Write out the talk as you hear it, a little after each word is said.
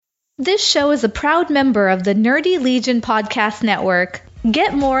This show is a proud member of the Nerdy Legion Podcast Network.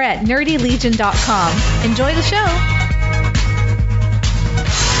 Get more at nerdylegion.com. Enjoy the show.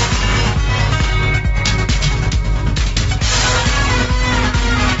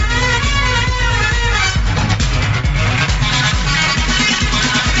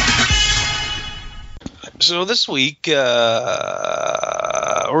 So this week, we're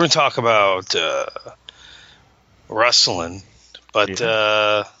going to talk about wrestling, but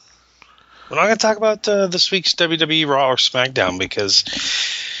we're not going to talk about this week's WWE Raw or SmackDown because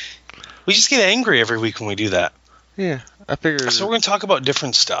we just get angry every week when we do that. Yeah, I figured. So we're going to talk about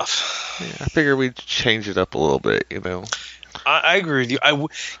different stuff. Yeah, I figured we'd change it up a little bit, you know. I agree with you.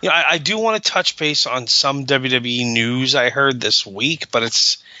 I do want to touch base on some WWE news I heard this week, but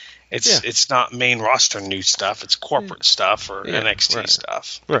it's not main roster new stuff. It's corporate stuff or NXT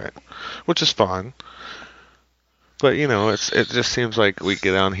stuff. Right. Which is fine. But, you know, it just seems like we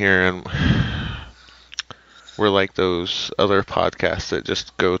get on here and we're like those other podcasts that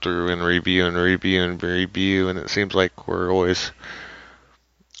just go through and review and review and review, and it seems like we're always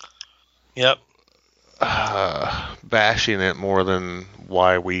bashing it more than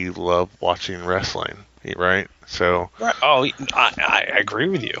why we love watching wrestling, right? So, right. Oh, I agree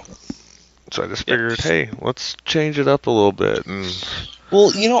with you. So I just figured, hey, let's change it up a little bit.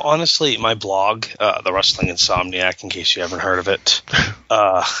 Well, you know, honestly, my blog, The Wrestling Insomniac, in case you haven't heard of it,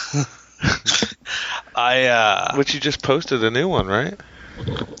 But you just posted a new one, right?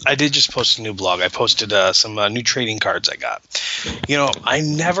 I did just post a new blog. I posted some new trading cards I got. You know, I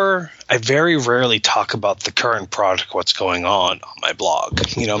very rarely talk about the current product, what's going on my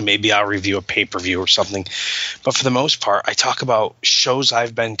blog. You know, maybe I'll review a pay-per-view or something. But for the most part, I talk about shows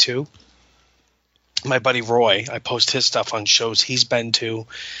I've been to. My buddy Roy, I post his stuff on shows he's been to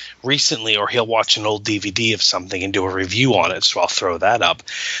recently, or he'll watch an old DVD of something and do a review on it, so I'll throw that up.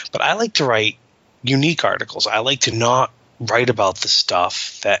 But I like to write unique articles. I like to not write about the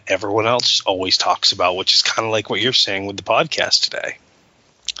stuff that everyone else always talks about, which is kind of like what you're saying with the podcast today.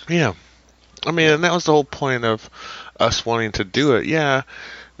 Yeah. I mean, and that was the whole point of us wanting to do it. Yeah.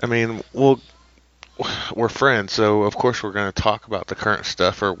 I mean, we're friends, so of course we're going to talk about the current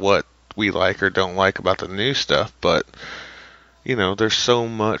stuff or what we like or don't like about the new stuff, but you know, there's so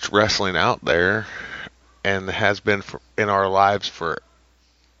much wrestling out there and has been in our lives for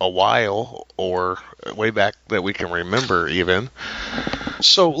a while, or way back that we can remember even.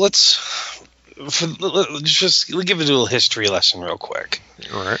 So let's just give it a little history lesson real quick.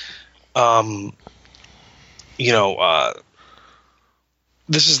 All right. You know,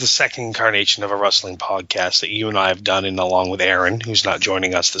 this is the second incarnation of a wrestling podcast that you and I have done, and along with Aaron, who's not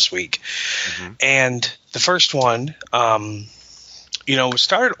joining us this week. Mm-hmm. And the first one, you know,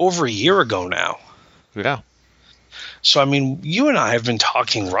 started over a year ago now. Yeah. So, I mean, you and I have been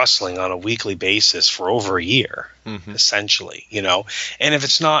talking wrestling on a weekly basis for over a year, essentially, you know. And if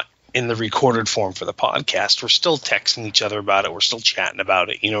it's not in the recorded form for the podcast, we're still texting each other about it. We're still chatting about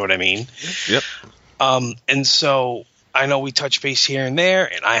it. You know what I mean? Yep. And so I know we touch base here and there,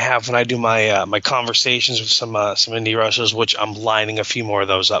 and I have when I do my my conversations with some indie wrestlers, which I'm lining a few more of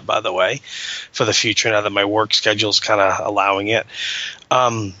those up, by the way, for the future now that my work schedule is kind of allowing it.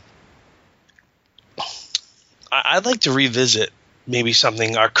 I'd like to revisit maybe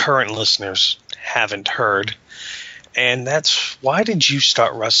something our current listeners haven't heard, and that's, why did you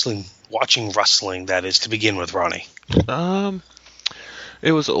start watching wrestling, that is, to begin with, Ronnie?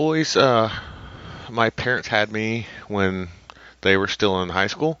 It was always my parents had me when they were still in high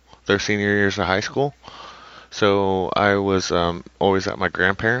school, their senior years of high school. So I was always at my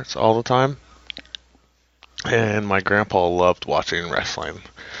grandparents' all the time. And my grandpa loved watching wrestling,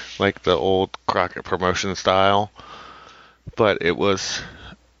 like the old Crockett promotion style. But he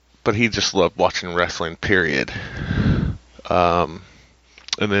just loved watching wrestling, period. And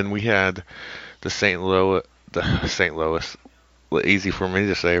then we had the St. Louis, easy for me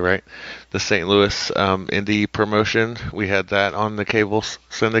to say, right? The St. Louis indie promotion. We had that on the cable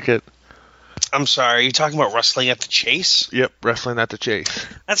syndicate. I'm sorry, are you talking about Wrestling at the Chase? Yep, Wrestling at the Chase.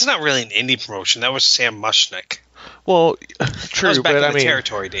 That's not really an indie promotion. That was Sam Mushnick. Well, true, that was back but in the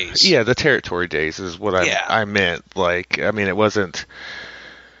territory days. Yeah, the territory days is what I meant. Like, I mean, it wasn't.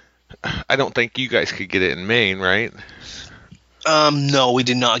 I don't think you guys could get it in Maine, right? No, we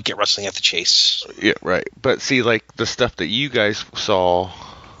did not get Wrestling at the Chase. Yeah, right. But see, like, the stuff that you guys saw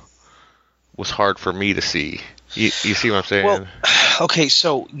was hard for me to see. You see what I'm saying? Well, okay,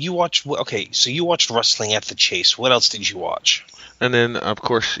 so you watched Wrestling at the Chase. What else did you watch? And then, of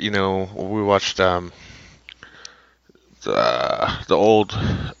course, you know, we watched the old,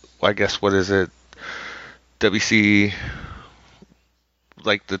 I guess, what is it? WC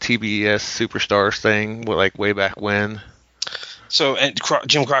like the TBS Superstars thing, like way back when. So, and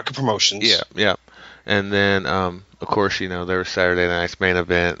Jim Crockett Promotions. Yeah, yeah. And then, of course, there was Saturday Night's Main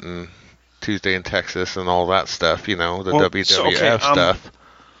Event and Tuesday in Texas and all that stuff, the WWF stuff.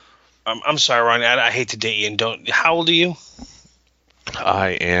 I'm sorry, Ronnie, I hate to date you. And how old are you? I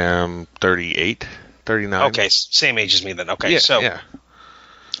am 38, 39. Okay, same age as me then. Okay, yeah.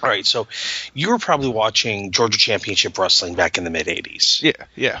 All right, so you were probably watching Georgia Championship Wrestling back in the mid-'80s.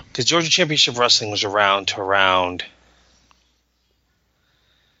 Yeah. Because Georgia Championship Wrestling was around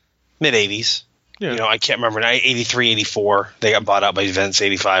mid-'80s. Yeah. I can't remember. 83, 84. They got bought out by Vince,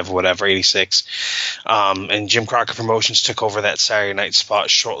 85 or whatever, 86. And Jim Crockett Promotions took over that Saturday night spot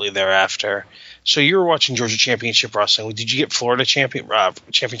shortly thereafter. So you were watching Georgia Championship Wrestling. Did you get Florida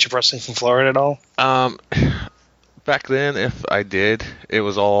Championship Wrestling from Florida at all? Back then, if I did, it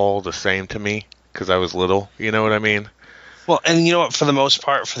was all the same to me because I was little. You know what I mean? Well, and you know what? For the most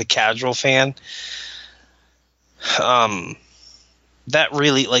part, for the casual fan, that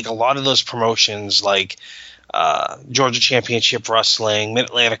really, like a lot of those promotions, like Georgia Championship Wrestling,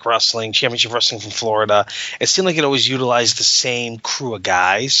 Mid-Atlantic Wrestling, Championship Wrestling from Florida, it seemed like it always utilized the same crew of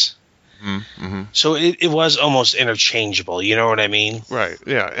guys. Mm-hmm. So it was almost interchangeable. You know what I mean? Right.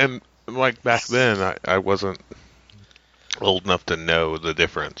 Yeah. And like back then, I wasn't old enough to know the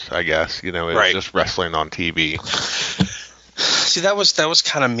difference, I guess. It was just wrestling on TV. See, that was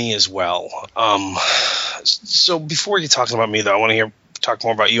kind of me as well. So before you're talking about me, though, I want to talk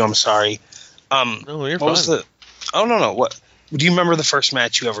more about you. I'm sorry. No, you're what fine. Was no. What do you remember the first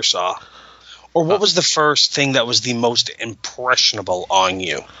match you ever saw, or what was the first thing that was the most impressionable on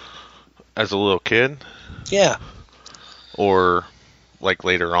you as a little kid? Yeah. Or like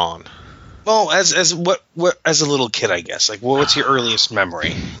later on. Well, as a little kid, I guess. Like, what's your earliest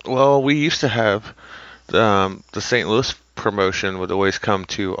memory? Well, we used to have the St. Louis promotion would always come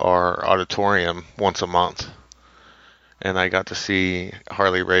to our auditorium once a month, and I got to see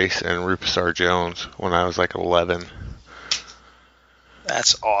Harley Race and Rufus R. Jones when I was like 11.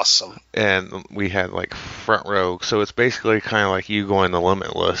 That's awesome. And we had like front row, so it's basically kind of like you going to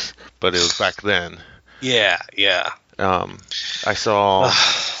Limitless, but it was back then. Yeah. I saw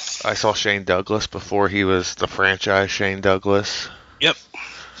Shane Douglas before he was the franchise Shane Douglas. Yep.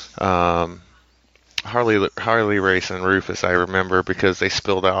 Harley Race and Rufus, I remember because they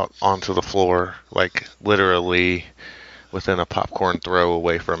spilled out onto the floor, like literally within a popcorn throw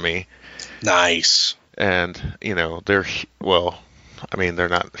away from me. Nice. And they're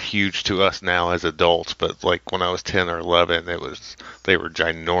not huge to us now as adults, but like when I was 10 or 11, they were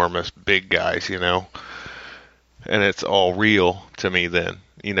ginormous big guys, and it's all real to me then.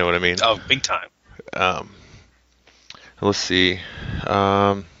 You know what I mean? Oh, big time. Let's see.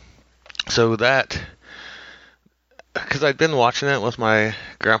 So that, because I'd been watching it with my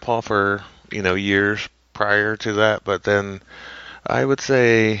grandpa for, years prior to that, but then I would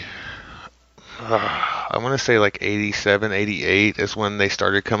say, I want to say like 87, 88 is when they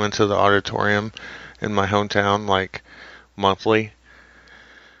started coming to the auditorium in my hometown, like monthly.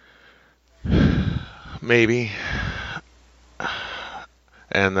 Maybe.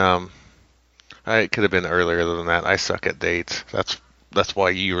 And I could have been earlier than that. I suck at dates. That's why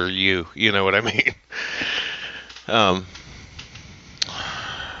you are you. You know what I mean?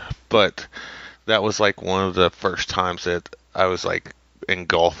 But that was like one of the first times that I was like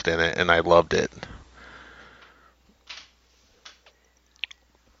engulfed in it, and I loved it.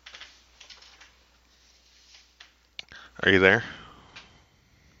 Are you there?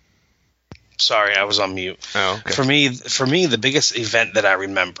 Sorry, I was on mute. Oh, okay. For me, the biggest event that I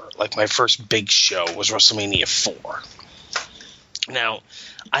remember, like my first big show, was WrestleMania 4. Now,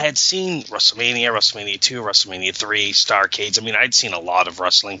 I had seen WrestleMania 2, WrestleMania 3, Starrcades. I mean, I'd seen a lot of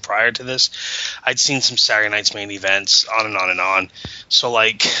wrestling prior to this. I'd seen some Saturday Night's Main Events, on and on and on. So,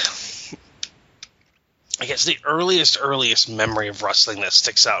 like, I guess the earliest memory of wrestling that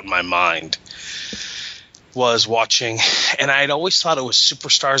sticks out in my mind was watching, and I had always thought it was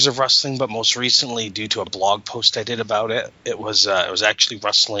Superstars of Wrestling, but most recently, due to a blog post I did about it, it was actually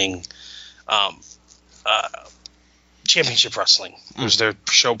wrestling, Championship Wrestling. It was their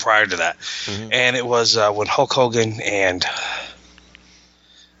show prior to that, and it was when Hulk Hogan and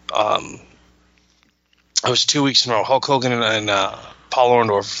it was 2 weeks in a row. Hulk Hogan and Paul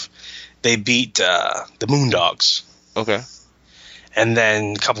Orndorff, they beat the Moondogs. Okay, and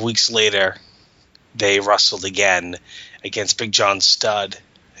then a couple weeks later, they wrestled again against Big John Studd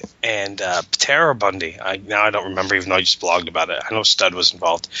and Tara Bundy. I don't remember, even though I just blogged about it. I know Studd was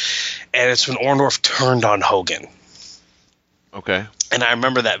involved. And it's when Orndorff turned on Hogan. Okay. And I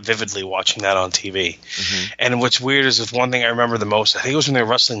remember that vividly, watching that on TV. And what's weird is the one thing I remember the most, I think it was when they were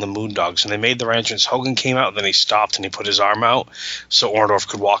wrestling the Moondogs, and they made their entrance. Hogan came out, and then he stopped, and he put his arm out so Orndorff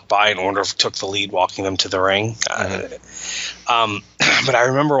could walk by, and Orndorff took the lead, walking them to the ring. But I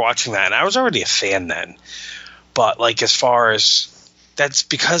remember watching that, and I was already a fan then. But, like, as far as... That's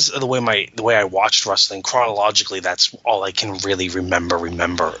because of the way I watched wrestling chronologically. That's all I can really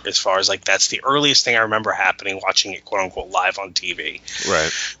remember. As far as like that's the earliest thing I remember happening, watching it quote unquote live on TV.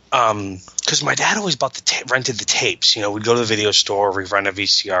 Right. Because my dad always rented the tapes. You know, we'd go to the video store, we'd rent a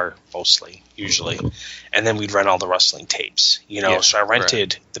VCR mostly, usually, and then we'd rent all the wrestling tapes. You know, so I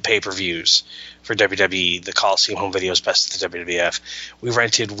rented the pay-per-views for WWE, the Coliseum Home Videos, Best of the WWF. We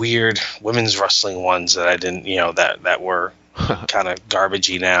rented weird women's wrestling ones that I didn't, you know, that were kind of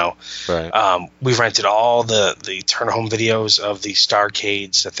garbagey now. Right. We rented all the Turner Home Videos of the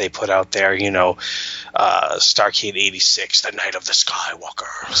Starcades that they put out there. You know, Starcade '86, the Night of the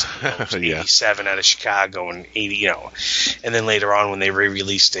Skywalkers. You know, 87 out of Chicago, and 80. You know, and then later on when they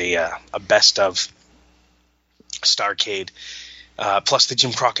re-released a best of Starcade. Plus the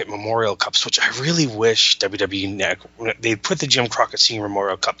Jim Crockett Memorial Cups, which I really wish WWE they put the Jim Crockett Senior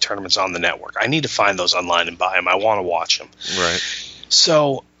Memorial Cup tournaments on the network. I need to find those online and buy them. I want to watch them. Right.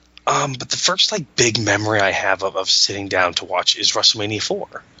 So, but the first like big memory I have of sitting down to watch is WrestleMania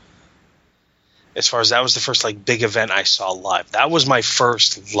 4. As far as that was the first like big event I saw live. That was my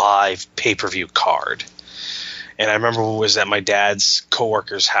first live pay-per-view card. And I remember it was at my dad's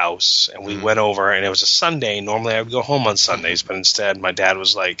coworker's house, and we went over, and it was a Sunday. Normally I would go home on Sundays, but instead my dad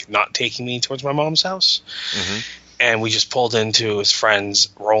was like not taking me towards my mom's house. And we just pulled into his friend's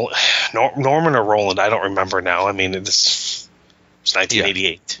Norman or Roland, I don't remember now. I mean, it's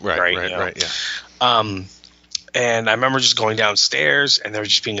 1988, right? You know? Right, yeah. And I remember just going downstairs, and there was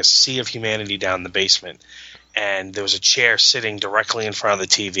just being a sea of humanity down in the basement. And there was a chair sitting directly in front of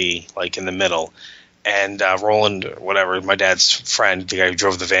the TV, like in the middle. And Roland, whatever, my dad's friend, the guy who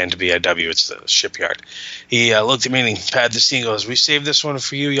drove the van to BIW, it's the shipyard, he looked at me and he patted the seat and goes, "We saved this one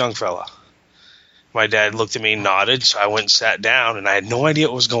for you, young fella." My dad looked at me and nodded, so I went and sat down, and I had no idea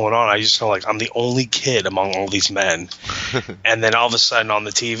what was going on. I just know, like, I'm the only kid among all these men. And then all of a sudden on the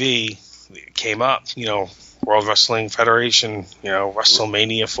TV, it came up, you know, World Wrestling Federation, you know,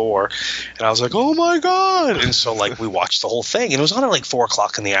 WrestleMania 4. And I was like, oh my God. And so like we watched the whole thing, and it was on at like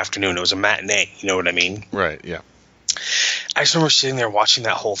 4:00 in the afternoon. It was a matinee. You know what I mean? Right. Yeah. I just remember sitting there watching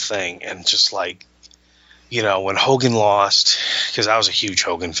that whole thing, and just like, you know, when Hogan lost, because I was a huge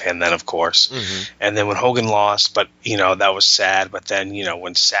Hogan fan then, of course. And then when Hogan lost, but, you know, that was sad. But then, you know,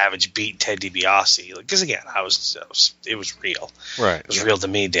 when Savage beat Ted DiBiase, because again, it was real. Right. It was real to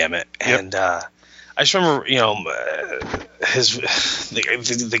me, damn it. And, I just remember, you know,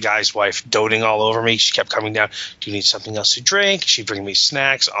 the guy's wife doting all over me. She kept coming down. "Do you need something else to drink?" She'd bring me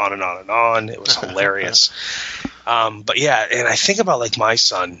snacks, on and on and on. It was hilarious. But yeah, and I think about like my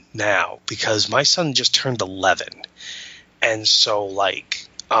son now, because my son just turned 11, and so like,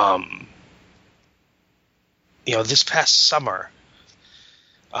 you know, this past summer,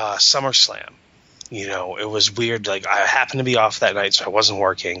 SummerSlam, you know, it was weird. Like I happened to be off that night, so I wasn't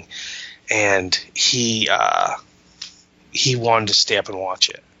working. And he wanted to stay up and watch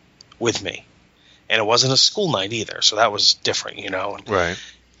it with me. And it wasn't a school night either, so that was different, you know. Right.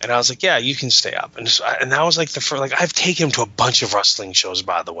 And I was like, yeah, you can stay up. And that was like the first, like, I've taken him to a bunch of wrestling shows,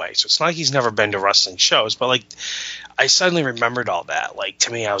 by the way. So it's not like he's never been to wrestling shows, but like I suddenly remembered all that. Like,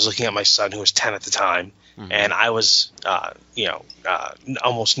 to me, I was looking at my son, who was 10 at the time, and I was, you know,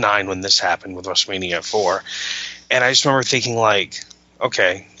 almost 9 when this happened with WrestleMania 4. And I just remember thinking, like,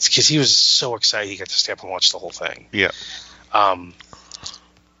 okay, because he was so excited he got to stay up and watch the whole thing. Yeah.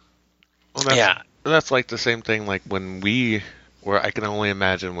 That's like the same thing, like when where I can only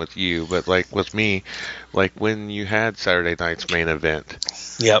imagine with you, but like with me, like when you had Saturday night's main event.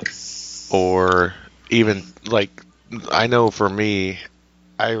 Yep. Or even like, I know for me,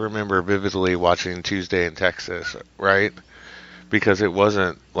 I remember vividly watching Tuesday in Texas, right? Because it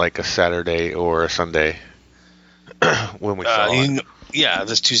wasn't like a Saturday or a Sunday when we saw it. Yeah,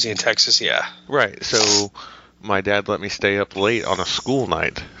 this Tuesday in Texas, yeah. Right, so my dad let me stay up late on a school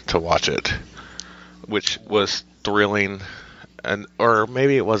night to watch it, which was thrilling, or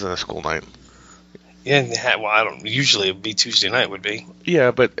maybe it wasn't a school night. Yeah, well, I don't. Usually it would be Tuesday night, would be.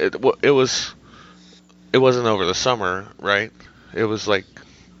 Yeah, but it wasn't over the summer, right? It was like...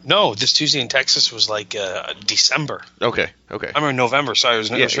 No, this Tuesday in Texas was like December. Okay. I remember November, sorry, it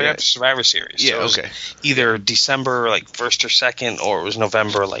was right after Survivor Series. Yeah, so it was either December, like, 1st or 2nd, or it was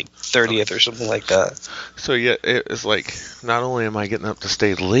November, like, 30th or something like that. So, yeah, it was like, not only am I getting up to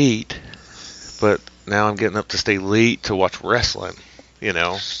stay late, but now I'm getting up to stay late to watch wrestling. You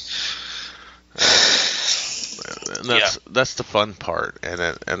know, and that's the fun part.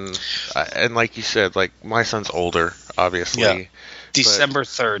 And like you said, like my son's older, obviously. Yeah. December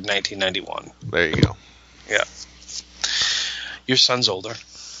 3rd, 1991. There you go. Yeah. Your son's older.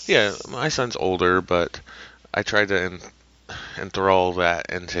 Yeah, my son's older, but I tried to enthrall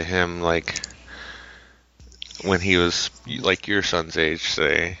that into him, like when he was like your son's age,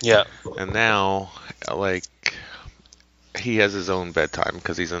 say. Yeah. And now, like, he has his own bedtime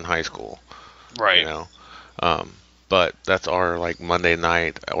because he's in high school. Right. You know, but that's our like Monday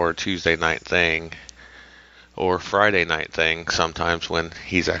night or Tuesday night thing, or Friday night thing. Sometimes when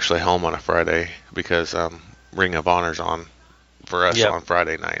he's actually home on a Friday, because Ring of Honor's on for us on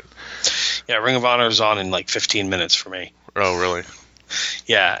Friday night. Yeah, Ring of Honor is on in like 15 minutes for me. Oh, really?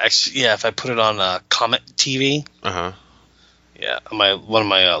 Yeah, actually, yeah. If I put it on Comet TV. Yeah, one of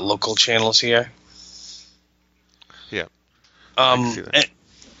my local channels here. Yeah.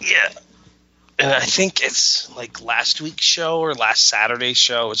 And I think it's like last week's show or last Saturday's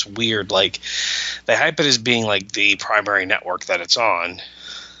show. It's weird. Like they hype it as being like the primary network that it's on,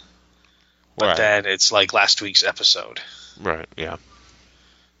 but then it's like last week's episode. Right. Yeah.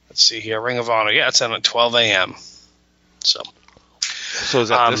 Let's see here. Ring of Honor. Yeah, it's on at 12 a.m. So is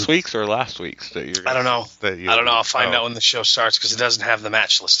that this week's or last week's that you're? I don't know. I don't know. I'll find out when the show starts because it doesn't have the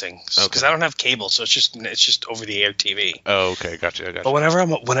match listing. Because I don't have cable, so it's just over the air TV. Oh, okay, gotcha. But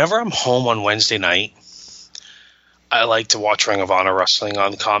whenever I'm home on Wednesday night, I like to watch Ring of Honor wrestling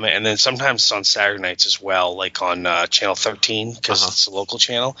on Comet, and then sometimes it's on Saturday nights as well, like on channel 13 because it's a local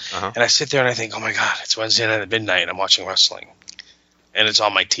channel. And I sit there and I think, oh my god, it's Wednesday night at midnight. I'm watching wrestling, and it's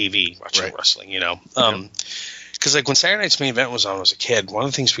on my TV watching wrestling. You know. Because like when Saturday Night's Main Event was on as a kid, one of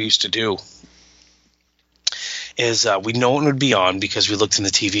the things we used to do is we'd know when it would be on because we looked in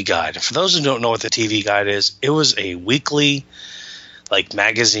the TV guide. And for those who don't know what the TV guide is, it was a weekly like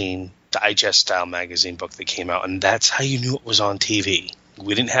magazine, digest-style magazine book that came out, and that's how you knew it was on TV.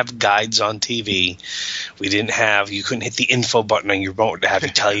 We didn't have guides on TV. You couldn't hit the info button on your remote to have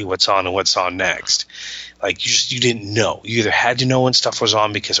it tell you what's on and what's on next. Like you didn't know. You either had to know when stuff was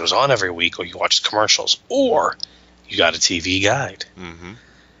on because it was on every week, or you watched commercials, or you got a TV guide. And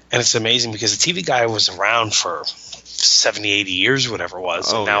it's amazing because the TV guide was around for 70, 80 years, whatever it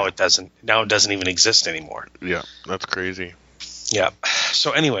was. And now it doesn't. Now it doesn't even exist anymore. Yeah, that's crazy. Yeah.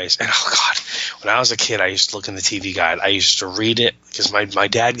 So anyways, and oh God, when I was a kid, I used to look in the TV guide. I used to read it because my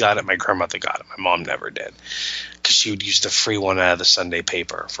dad got it, my grandmother got it, my mom never did, because she would use the free one out of the Sunday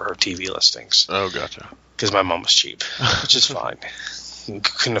paper for her TV listings. Oh, gotcha. Because my mom was cheap, which is fine.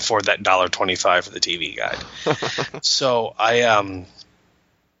 Couldn't afford that $1.25 for the TV guide. So when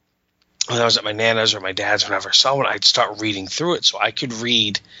I was at my nana's or my dad's, whenever I saw one, I'd start reading through it so I could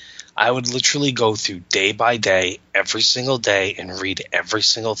read. I would literally go through day by day, every single day, and read every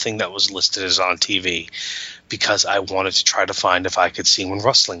single thing that was listed as on TV because I wanted to try to find if I could see when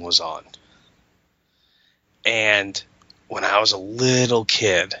wrestling was on. And when I was a little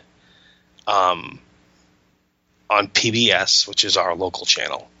kid, on PBS, which is our local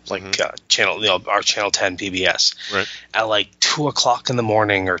channel, like our channel 10 PBS, at like 2:00 in the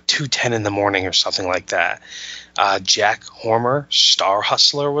morning or 2:10 in the morning or something like that. Jack Hormer, Star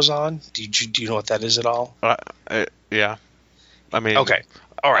Hustler, was on. Do you know what that is at all? Yeah. I mean, okay,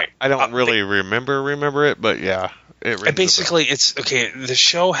 all right. I don't really remember it, but yeah, basically it's okay. The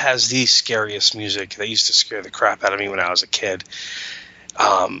show has the scariest music that used to scare the crap out of me when I was a kid.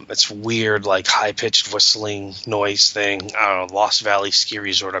 It's weird, like high-pitched whistling noise thing. I don't know. Lost Valley Ski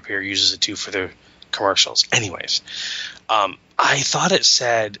Resort up here uses it too for their commercials. Anyways, I thought it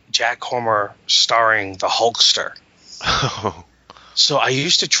said Jack Hormer starring the Hulkster. So I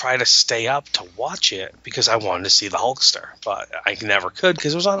used to try to stay up to watch it because I wanted to see the Hulkster, but I never could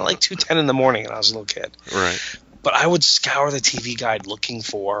because it was on at like 2:10 in the morning and I was a little kid. Right. But I would scour the TV guide looking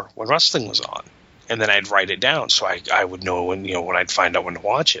for when wrestling was on. And then I'd write it down so I would know when I'd find out when to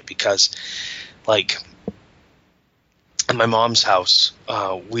watch it, because like in my mom's house,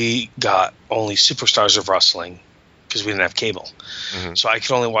 we got only Superstars of Wrestling because we didn't have cable. So I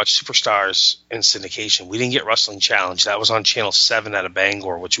could only watch Superstars in syndication. We didn't get Wrestling Challenge. That was on Channel 7 out of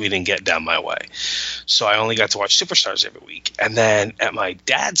Bangor, which we didn't get down my way. So I only got to watch Superstars every week. And then at my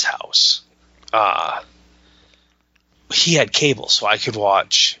dad's house, he had cable, so I could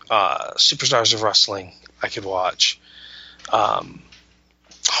watch Superstars of Wrestling. I could watch I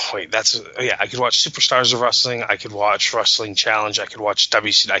could watch Superstars of Wrestling. I could watch Wrestling Challenge. I could watch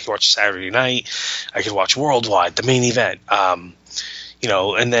WCW. I could watch Saturday Night. I could watch Worldwide, the main event. And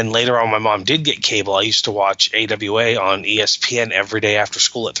then later on, my mom did get cable. I used to watch AWA on ESPN every day after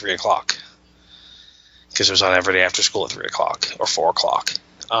school at 3:00. because it was on every day after school at 3 o'clock or 4 o'clock.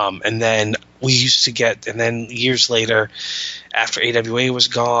 And then we used to get, and then years later, after AWA was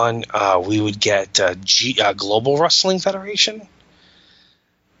gone, we would get Global Wrestling Federation.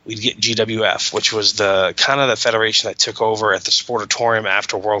 We'd get GWF, which was the kind of the federation that took over at the Sportatorium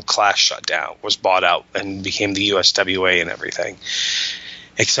after World Class shut down, was bought out and became the USWA and everything.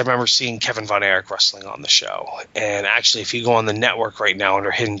 Except I remember seeing Kevin Von Erich wrestling on the show. And actually, if you go on the network right now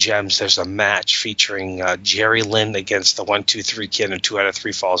under Hidden Gems, there's a match featuring Jerry Lynn against the 1-2-3 Kid and 2 out of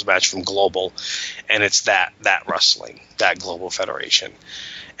 3 Falls match from Global. And it's that wrestling, that Global Federation.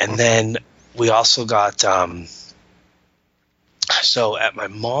 And then we also got... So at my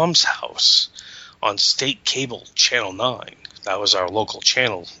mom's house on State Cable Channel 9, that was our local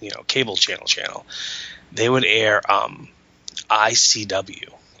channel, cable channel, they would air ICW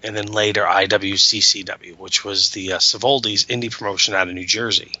and then later IWCCW, which was the Savoldi's indie promotion out of New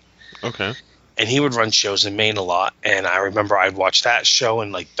Jersey. Okay. And he would run shows in Maine a lot, and I remember I'd watch that show,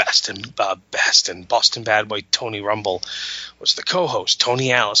 and like Best and Boston Bad Boy Tony Rumble was the co-host.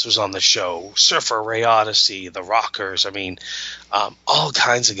 Tony Alice was on the show. Surfer Ray Odyssey, the Rockers. I mean, all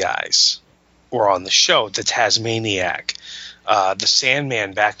kinds of guys were on the show. The Tasmaniac, the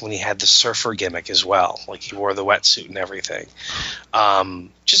Sandman back when he had the surfer gimmick as well, like he wore the wetsuit and everything.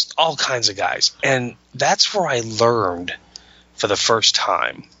 Just all kinds of guys, and that's where I learned for the first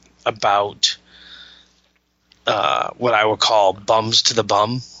time about what I would call bums to the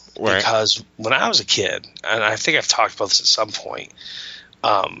bum, right. Because when I was a kid, and I think I've talked about this at some point,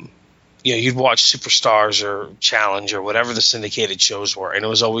 you'd watch Superstars or Challenge or whatever the syndicated shows were, and it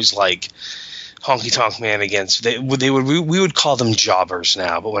was always like Honky Tonk Man against we would call them jobbers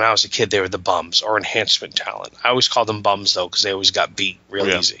now, but when I was a kid they were the bums or enhancement talent. I always called them bums though because they always got beat real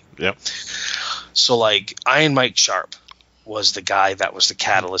easy. Yep. So like Iron Mike Sharp was the guy that was the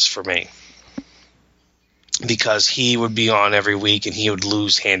catalyst for me, because he would be on every week and he would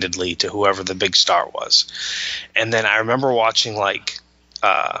lose handedly to whoever the big star was. And then I remember watching like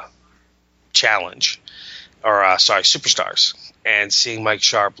Challenge or Superstars and seeing Mike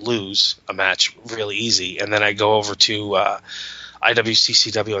Sharp lose a match really easy. And then I go over to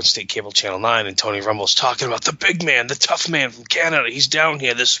IWCCW on State Cable Channel 9, and Tony Rumble's talking about the big man, the tough man from Canada. He's down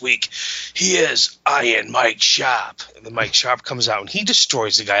here this week. He is Iron Mike Sharp. And then Mike Sharp comes out, and he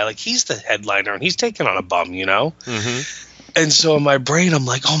destroys the guy like he's the headliner, and he's taking on a bum, Mm-hmm. And so in my brain, I'm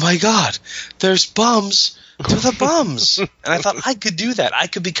like, oh, my God, there's bums to the bums. And I thought I could do that. I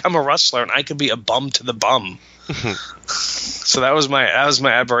could become a wrestler, and I could be a bum to the bum. So that was my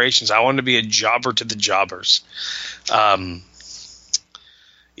aberrations. I wanted to be a jobber to the jobbers.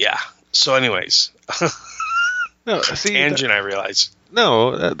 Yeah. So, anyways, tangent. I realize.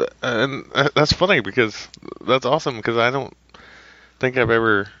 No, and that's funny because that's awesome because I don't think I've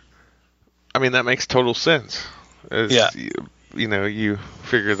ever. I mean, that makes total sense. You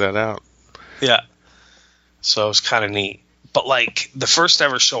figure that out. Yeah. So it was kind of neat. But like the first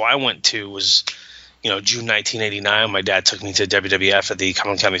ever show I went to was, June 1989. My dad took me to WWF at the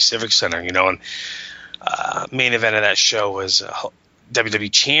Cumberland County Civic Center. And main event of that show was.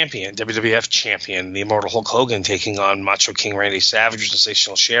 WWF champion, the Immortal Hulk Hogan, taking on Macho King Randy Savage and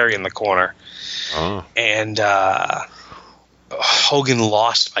Sensational Sherry in the corner. Oh. And Hogan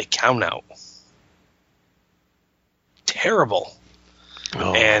lost by countout. Terrible.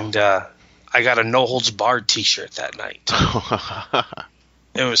 Oh. And I got a No Holds Barred t-shirt that night.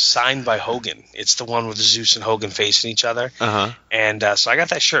 It was signed by Hogan. It's the one with Zeus and Hogan facing each other. Uh-huh. And so I got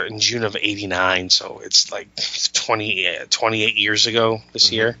that shirt in June of '89. So it's like 28 years ago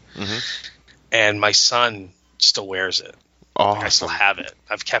this year. Mm-hmm. And my son still wears it. Awesome. Like I still have it.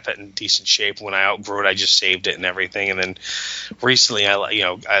 I've kept it in decent shape. When I outgrew it, I just saved it and everything. And then recently, I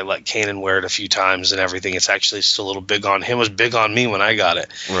let Kanan wear it a few times and everything. It's actually still a little big on him. It was big on me when I got it.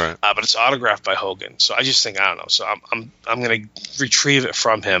 Right. But it's autographed by Hogan. So I just think I don't know. So I'm going to retrieve it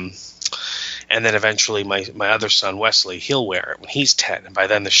from him, and then eventually my other son Wesley, he'll wear it when he's 10, and by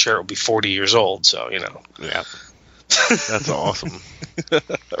then the shirt will be 40 years old. So Yeah. That's awesome.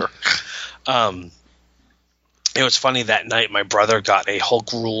 It was funny that night. My brother got a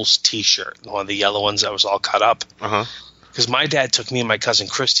Hulk Rules T-shirt, one of the yellow ones that was all cut up. Because my dad took me and my cousin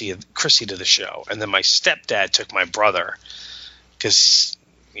Christy to the show, and then my stepdad took my brother because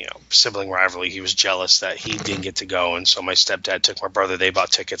sibling rivalry. He was jealous that he didn't get to go, and so my stepdad took my brother. They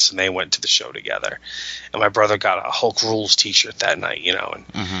bought tickets and they went to the show together. And my brother got a Hulk Rules T-shirt that night,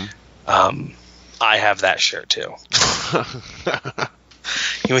 and I have that shirt too.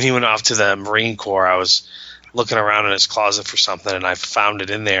 When he went off to the Marine Corps, I was looking around in his closet for something, and I found it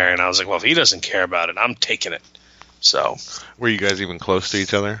in there, and I was like, well, if he doesn't care about it, I'm taking it. So, were you guys even close to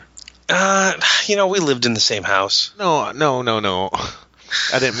each other? We lived in the same house. No.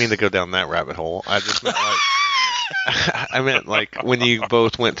 I didn't mean to go down that rabbit hole. I just meant I meant like when you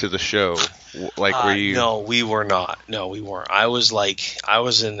both went to the show, like were you? No, we were not. No, we weren't. I was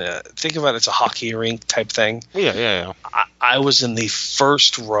in think about it, it's a hockey rink type thing. Yeah. I was in the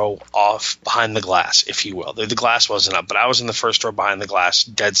first row off behind the glass, if you will. The glass wasn't up, but I was in the first row behind the glass,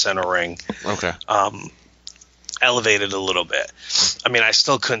 dead center ring. Okay. Elevated a little bit. I mean, I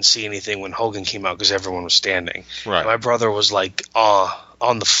still couldn't see anything when Hogan came out because everyone was standing. Right. And my brother was like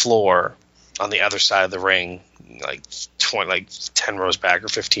on the floor on the other side of the ring, like 10 rows back or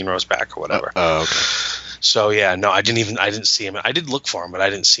 15 rows back or whatever. Oh, okay. So yeah, no, I didn't see him. I did look for him, but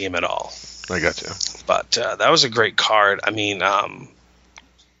I didn't see him at all. I got you. But that was a great card. I mean,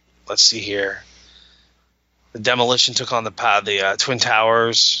 let's see here. The Demolition took on the Twin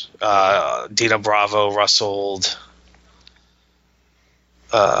Towers. Dina Bravo wrestled.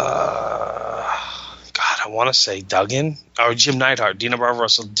 I want to say Duggan or Jim Neidhart. Dina Bravo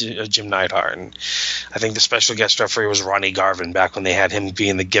wrestled Jim Neidhart, and I think the special guest referee was Ronnie Garvin back when they had him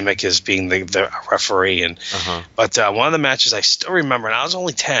being the gimmick as being the referee. And but one of the matches I still remember, and I was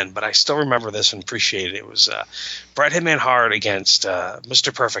only 10, but I still remember this and appreciate it. It was Bret Hitman Hart against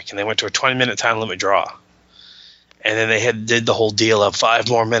Mr. Perfect, and they went to a 20-minute time limit draw. And then they did the whole deal of 5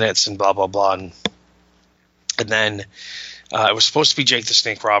 more minutes and blah, blah, blah. And then it was supposed to be Jake the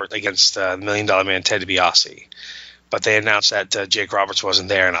Snake Roberts against the $1 Million Man Ted DiBiase. But they announced that Jake Roberts wasn't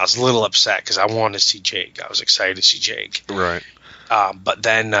there, and I was a little upset because I wanted to see Jake. I was excited to see Jake. Right. But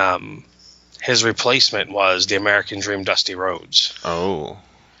then his replacement was the American Dream Dusty Rhodes. Oh.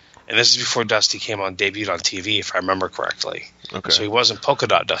 And this is before Dusty debuted on TV, if I remember correctly. Okay. So he wasn't Polka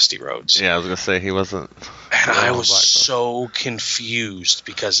Dot Dusty Rhodes. Yeah, I was going to say he wasn't. And I was so confused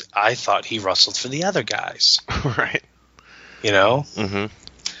because I thought he wrestled for the other guys. Right. Mm-hmm.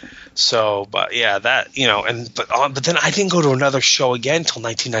 So, but yeah, that, but then I didn't go to another show again until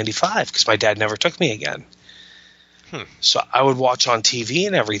 1995 because my dad never took me again. So I would watch on TV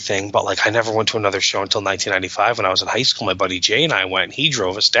and everything, but I never went to another show until 1995 when I was in high school. My buddy Jay and I went, and he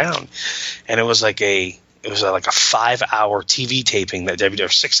drove us down, and it was like a 5-hour TV taping that WWE, or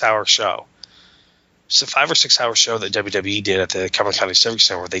 6-hour show. It's a 5 or 6 hour show that WWE did at the Cumberland County Civic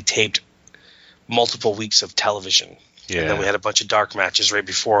Center where they taped multiple weeks of television. Yeah. And then we had a bunch of dark matches right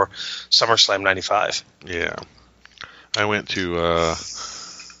before SummerSlam 95. Yeah. I went to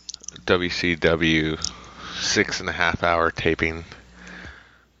WCW 6.5 hour taping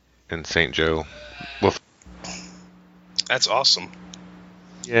in St. Joe. Well, that's awesome.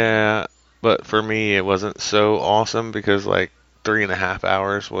 Yeah, but for me it wasn't so awesome because 3.5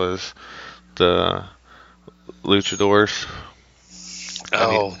 hours was the Luchadors.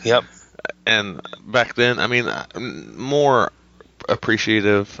 Yep. And back then, I'm more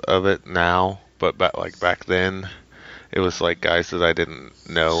appreciative of it now, but back then, it was guys that I didn't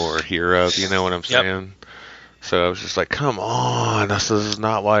know or hear of. You know what I'm saying? Yep. So I was just like, "Come on, this is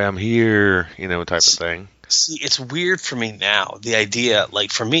not why I'm here," type of thing. See, it's weird for me now. The idea,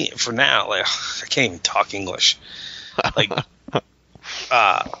 for now, I can't even talk English.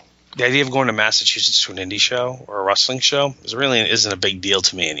 The idea of going to Massachusetts to an indie show or a wrestling show isn't a big deal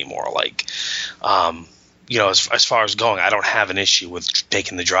to me anymore. As far as going, I don't have an issue with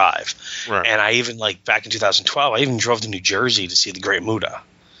taking the drive. Right. And I even back in 2012, I even drove to New Jersey to see the Great Muta.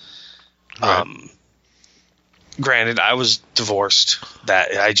 Right. Granted, I was divorced.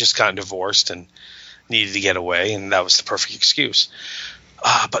 That I just gotten divorced and needed to get away, and that was the perfect excuse.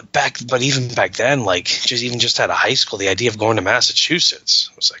 But even back then, just out of high school, the idea of going to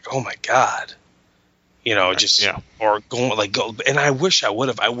Massachusetts was like, oh my god, or going and I wish I would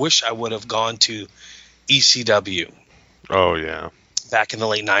have. I wish I would have gone to ECW. Oh yeah. Back in the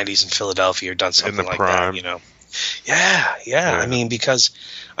late '90s in Philadelphia, or done something like prime. that. Yeah. Because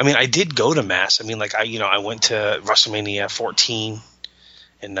I did go to Mass. I went to WrestleMania 14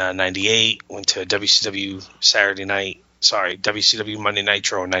 in '98. Went to WCW WCW Monday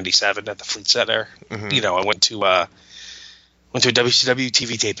Nitro in '97 at the Fleet Center. Mm-hmm. I went to a WCW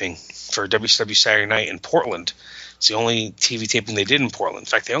TV taping for WCW Saturday Night in Portland. It's the only TV taping they did in Portland. In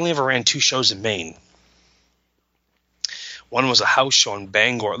fact, they only ever ran 2 shows in Maine. One was a house show in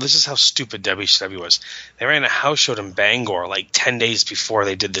Bangor. This is how stupid WCW was. They ran a house show in Bangor 10 days before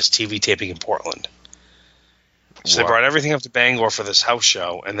they did this TV taping in Portland. So They brought everything up to Bangor for this house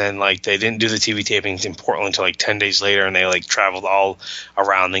show, and then they didn't do the TV taping in Portland until 10 days later, and they traveled all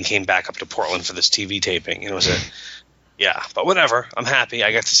around, then came back up to Portland for this TV taping. And it was but whatever. I'm happy.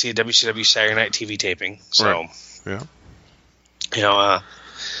 I got to see a WCW Saturday Night TV taping. So, right. Yeah.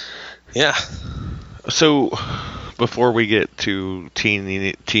 yeah. So, before we get to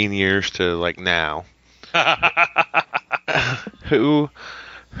teen years to like now, who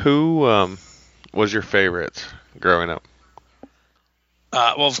was your favorite growing up?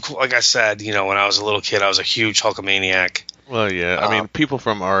 Well, like I said, when I was a little kid, I was a huge Hulkamaniac. Well, yeah. I mean, people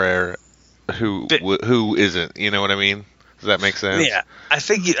from our era who isn't, you know what I mean? Does that make sense? Yeah, I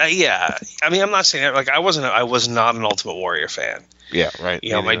think. Yeah, I mean, I'm not saying that. Like, I was not an Ultimate Warrior fan. Yeah, right.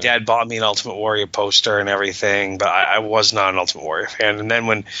 My dad bought me an Ultimate Warrior poster and everything, but I was not an Ultimate Warrior fan. And then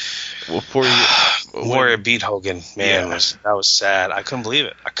when Warrior beat Hogan, man, that was sad. I couldn't believe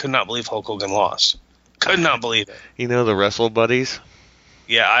it. I could not believe Hulk Hogan lost. Could not believe it. The Wrestle Buddies?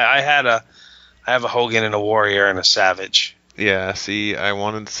 Yeah, I have a Hogan and a Warrior and a Savage. Yeah, see, I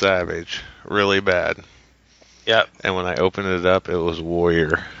wanted Savage really bad. Yep. And when I opened it up, it was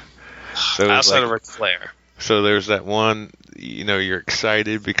Warrior. So outside of Ric Flair. So there's that one, you're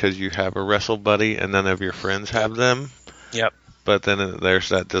excited because you have a Wrestle Buddy and none of your friends have them. Yep. But then there's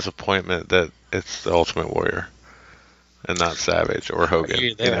that disappointment that it's the Ultimate Warrior and not Savage or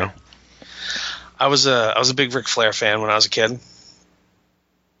Hogan. I was a big Ric Flair fan when I was a kid.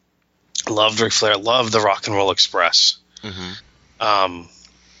 Loved Ric Flair. Loved the Rock and Roll Express. Mm-hmm.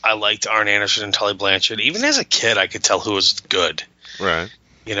 I liked Arn Anderson and Tully Blanchard. Even as a kid, I could tell who was good. Right.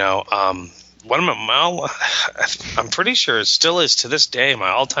 One of I'm pretty sure it still is to this day my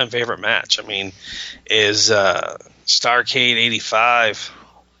all-time favorite match. I mean, is Starrcade '85.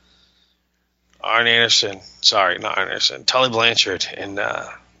 Arn Anderson. Sorry, not Arn Anderson. Tully Blanchard and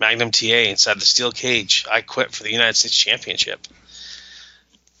Magnum TA inside the steel cage. I quit for the United States Championship.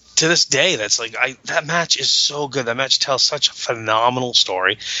 To this day, that match is so good. That match tells such a phenomenal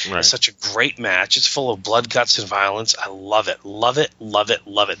story. Right. It's such a great match. It's full of blood, guts, and violence. I love it. Love it, love it,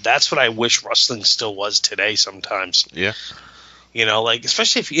 love it. That's what I wish wrestling still was today sometimes. Yeah.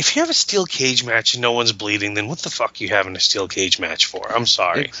 Especially if you have a steel cage match and no one's bleeding, then what the fuck are you having a steel cage match for? I'm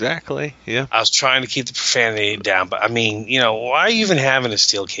sorry. Exactly, yeah. I was trying to keep the profanity down, but I mean, why are you even having a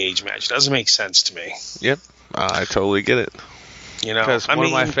steel cage match? It doesn't make sense to me. Yep, I totally get it. Because one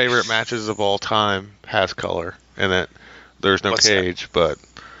of my favorite matches of all time has color in it. There's no cage, but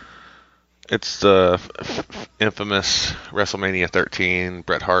it's the infamous WrestleMania 13,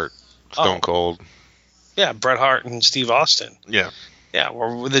 Bret Hart, Stone Cold. Yeah, Bret Hart and Steve Austin. Yeah. Yeah,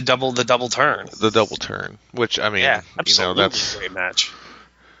 or the double turn. The double turn, which, I mean, absolutely that's a great match.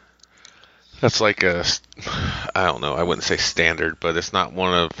 That's like I don't know, I wouldn't say standard, but it's not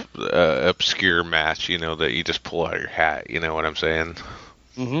one of obscure match, that you just pull out your hat, you know what I'm saying?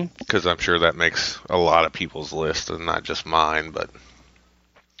 Mm-hmm. Because I'm sure that makes a lot of people's list and not just mine, but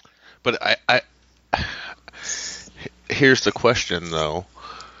I here's the question, though.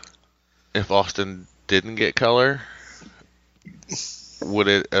 If Austin didn't get color, would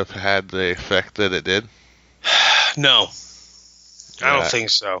it have had the effect that it did? No. I don't think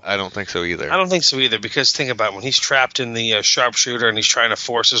so. I don't think so either. I don't think so either, because think about it. When he's trapped in the sharpshooter and he's trying to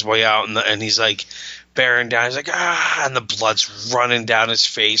force his way out and he's like bearing down, he's like, and the blood's running down his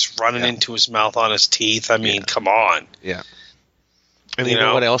face, running into his mouth on his teeth. I mean, come on. Yeah. And you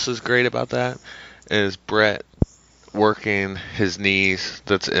know what else is great about that? Is Bret working his knees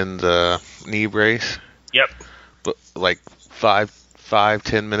that's in the knee brace. Yep. But like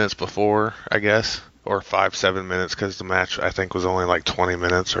 5-10 minutes before, I guess. Or 5-7 minutes, because the match, I think, was only like 20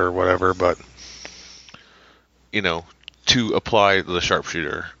 minutes or whatever, but, to apply the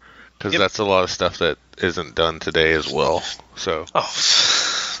sharpshooter, because that's a lot of stuff that isn't done today as well, so. Oh,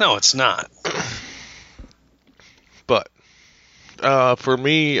 no, it's not. But, for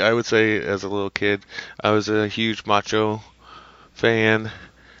me, I would say, as a little kid, I was a huge Macho fan,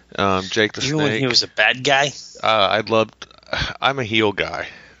 Jake the Snake. You when he was a bad guy? I'm a heel guy.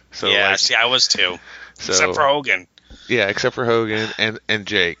 So yeah, I was too. Except for Hogan. Yeah, except for Hogan and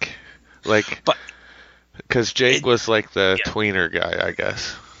Jake. Because Jake was like the tweener guy, I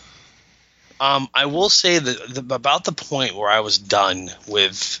guess. I will say that about the point where I was done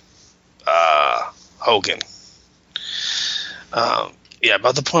with Hogan.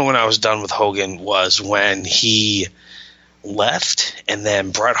 About the point when I was done with Hogan was when he left, and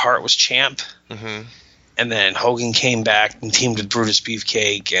then Bret Hart was champ. Mm-hmm. And then Hogan came back and teamed with Brutus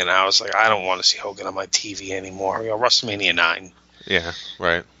Beefcake, and I was like, I don't want to see Hogan on my TV anymore. WrestleMania 9. Yeah,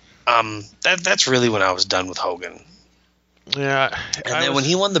 right. That's really when I was done with Hogan. Yeah. And then when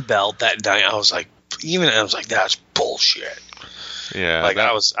he won the belt that night, I was like, that's bullshit. Yeah.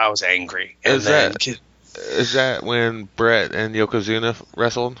 I was angry. And is that when Bret and Yokozuna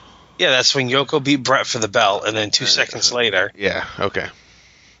wrestled? Yeah, that's when Yoko beat Bret for the belt, and then 2 seconds later. Yeah. Okay.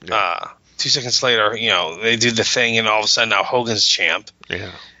 Yeah. 2 seconds later, they do the thing, and all of a sudden now Hogan's champ.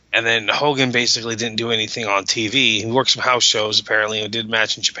 Yeah. And then Hogan basically didn't do anything on TV. He worked some house shows, apparently, and did a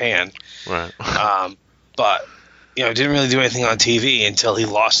match in Japan. Right. But, didn't really do anything on TV until he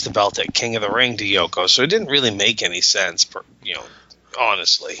lost the belt at King of the Ring to Yoko. So it didn't really make any sense,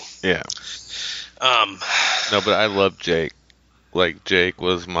 honestly. Yeah. No, but I love Jake. Like, Jake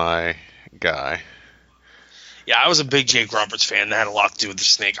was my guy. Yeah, I was a big Jake Roberts fan. That had a lot to do with the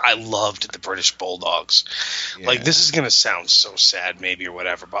Snake. I loved the British Bulldogs. Yeah. Like, this is going to sound so sad maybe or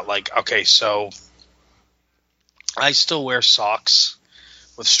whatever, but, like, okay, so I still wear socks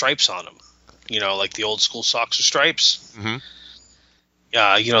with stripes on them. Like the old school socks with stripes. Mm-hmm.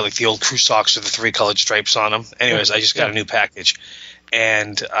 Like the old crew socks with the 3 colored stripes on them. Anyways, I just got a new package.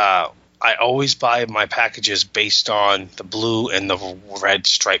 And I always buy my packages based on the blue and the red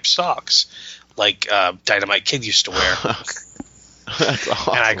striped socks, like Dynamite Kid used to wear. That's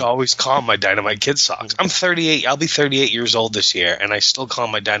awesome. And I always call them my Dynamite Kid socks. I'm 38. I'll be 38 years old this year, and I still call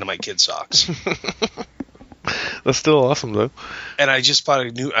them my Dynamite Kid socks. That's still awesome, though. And I just got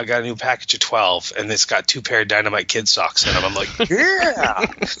a new package of 12, and it's got 2 pair of Dynamite Kid socks in them. I'm like, yeah!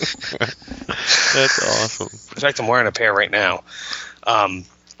 That's awesome. In fact, I'm wearing a pair right now.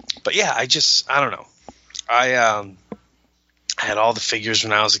 But yeah, I don't know. I had all the figures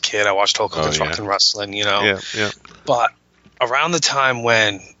when I was a kid. I watched Hulk Hogan's Rock and Wrestling, Yeah. But around the time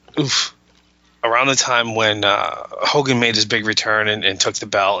when Hogan made his big return and took the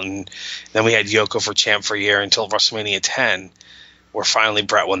belt, and then we had Yoko for champ for a year until WrestleMania 10, where finally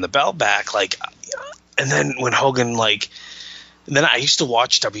Brett won the belt back. Like, and then when Hogan then I used to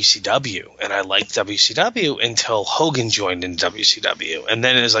watch WCW, and I liked WCW until Hogan joined in WCW. And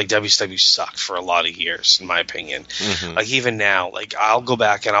then it was like WCW sucked for a lot of years, in my opinion. Mm-hmm. Like, even now, like, I'll go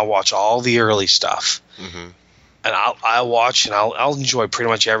back and I'll watch all the early stuff. Mm-hmm. And I'll watch and I'll enjoy pretty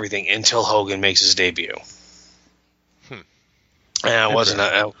much everything until Hogan makes his debut. And I wasn't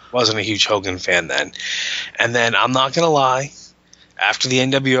a huge Hogan fan then. And then, I'm not going to lie, after the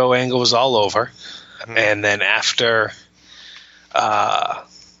NWO angle was all over, and then after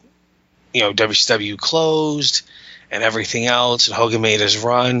WCW closed and everything else, and Hogan made his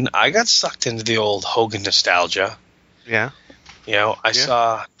run, I got sucked into the old Hogan nostalgia. Yeah.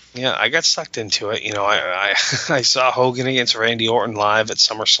 I got sucked into it. I saw Hogan against Randy Orton live at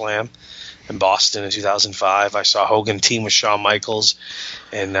SummerSlam in Boston in 2005. I saw Hogan team with Shawn Michaels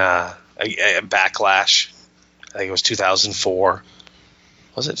in Backlash. I think it was 2004.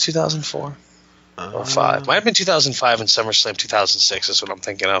 Was it 2004? Or 5. Might have been 2005 and SummerSlam 2006 is what I'm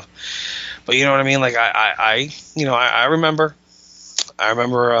thinking of. But you know what I mean? Like, I remember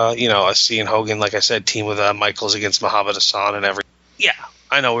us seeing Hogan, like I said, team with Michaels against Muhammad Hassan and everything. Yeah,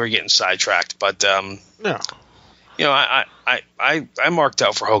 I know we were getting sidetracked, but no. I marked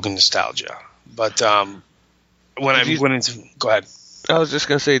out for Hogan nostalgia. But go ahead. I was just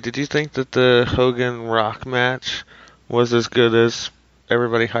gonna say, did you think that the Hogan Rock match was as good as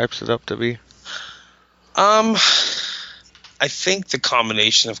everybody hypes it up to be? I think the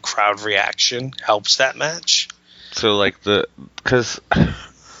combination of crowd reaction helps that match. So, like, because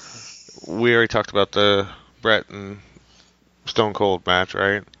we already talked about the Brett and Stone Cold match,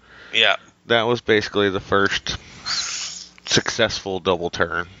 right? Yeah. That was basically the first successful double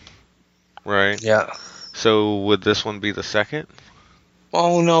turn, right? Yeah. So, would this one be the second?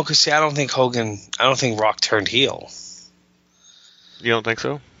 Oh, no, because, I don't think Rock turned heel. You don't think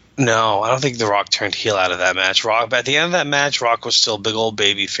so? No, I don't think The Rock turned heel out of that match. Rock, at the end of that match, Rock was still a big old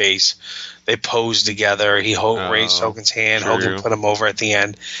baby face. They posed together. He raised Hogan's hand. True. Hogan put him over at the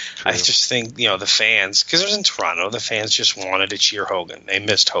end. True. I just think, the fans, because it was in Toronto, the fans just wanted to cheer Hogan. They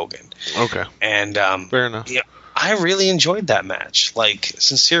missed Hogan. Okay. And fair enough. Yeah, I really enjoyed that match. Like,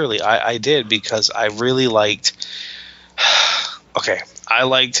 sincerely, I did, because I really liked. Okay, I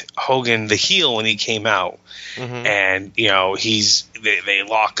liked Hogan the heel when he came out. Mm-hmm. And they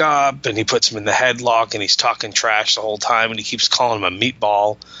lock up, and he puts him in the headlock, and he's talking trash the whole time, and he keeps calling him a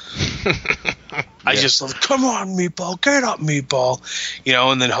meatball. I just love, come on, meatball, get up, meatball.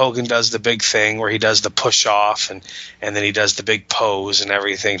 And then Hogan does the big thing where he does the push off, and then he does the big pose and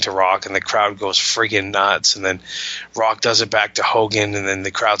everything to Rock, and the crowd goes friggin' nuts, and then Rock does it back to Hogan, and then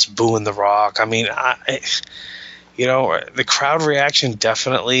the crowd's booing the Rock. I mean, the crowd reaction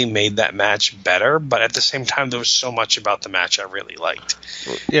definitely made that match better, but at the same time, there was so much about the match I really liked.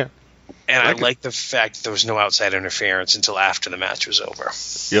 Yeah. And I liked the fact that there was no outside interference until after the match was over.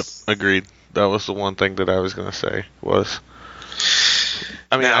 Yep, agreed. That was the one thing that I was going to say was...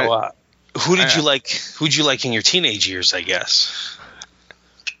 I mean, who did you like? Who'd you like in your teenage years, I guess?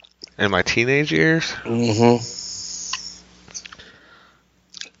 In my teenage years? Mm-hmm.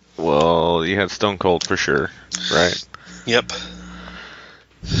 Well, you had Stone Cold for sure, right? Yep.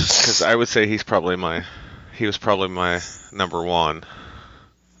 because I would say he was probably my number one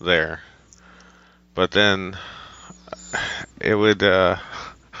there. But then it would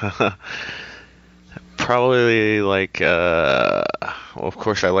probably like well, of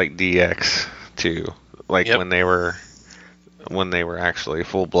course I like DX too. Like when they were actually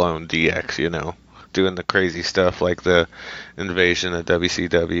full blown DX, you know, doing the crazy stuff like the invasion of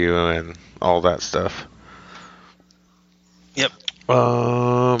WCW and all that stuff. Yep.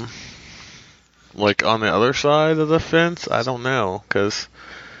 Like on the other side of the fence, I don't know, because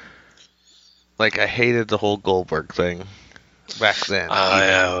like I hated the whole Goldberg thing back then.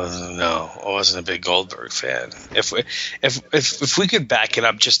 I wasn't a big Goldberg fan. If we could back it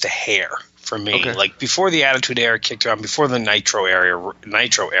up just a hair for me, Okay. like before the Attitude Era kicked on, before the Nitro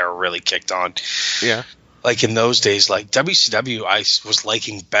era really kicked on. Yeah. Like in those days, like WCW, I was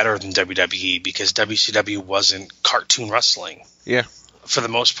liking better than WWE because WCW wasn't cartoon wrestling. Yeah. For the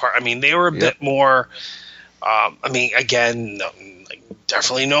most part, I mean, they were a bit more. I mean, again, like,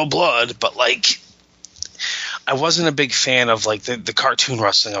 definitely no blood, but like, I wasn't a big fan of like the cartoon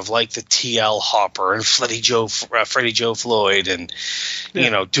wrestling of like the TL Hopper and Freddie Joe Floyd and you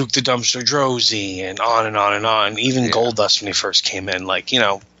know Duke the Dumpster Droese and on and on and on. Even Goldust when he first came in, like, you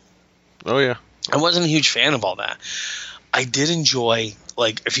know. Oh yeah. I wasn't a huge fan of all that. I did enjoy,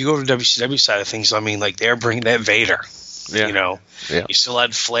 like, if you go to the WCW side of things, I mean, like, they're bringing that Vader. Yeah. You know, you still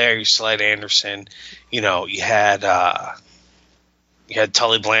had Flair, you still had Anderson. You know, you had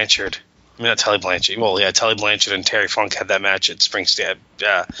Tully Blanchard. I mean, not Tully Blanchard. Well, yeah, Tully Blanchard and Terry Funk had that match at Springstead,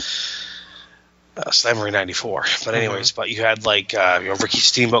 Slamboree '94. But anyways, but you had like Ricky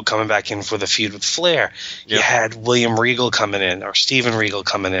Steamboat coming back in for the feud with Flair. You had William Regal coming in, or Steven Regal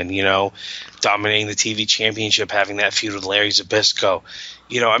coming in. You know, dominating the TV championship, having that feud with Larry Zbyszko.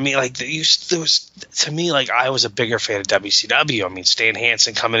 You know, I mean, like there was to me, like I was a bigger fan of WCW. I mean, Stan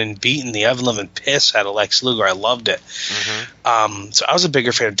Hansen coming in beating the Evan Levin piss out of Lex Luger. I loved it. So I was a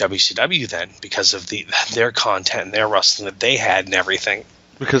bigger fan of WCW then because of their content and their wrestling that they had and everything.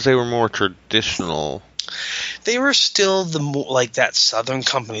 Because they were more traditional. They were still the more like that Southern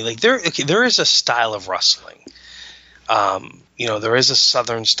company. Like there is a style of wrestling. You know, there is a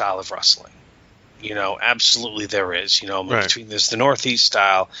Southern style of wrestling. You know, absolutely there is. You know, between there's the Northeast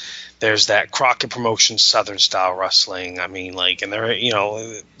style, there's that Crockett Promotions Southern style wrestling. I mean, like, and there, you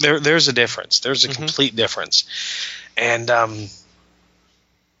know, there's a difference. There's a complete difference. And I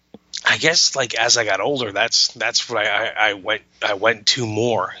guess like as I got older, that's what I went to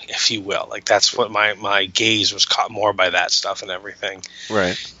more, if you will. Like that's what my gaze was caught more by that stuff and everything.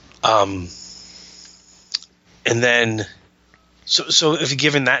 Right. And then. So if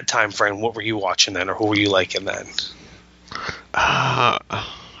given that time frame, what were you watching then, or who were you liking then?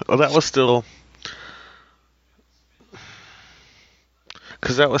 Well, that was still,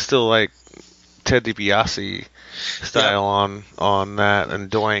 because that was still like Ted DiBiase style on that, and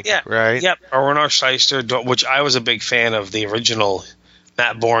Doink, right? Yep. Or Renard Shyster, which I was a big fan of the original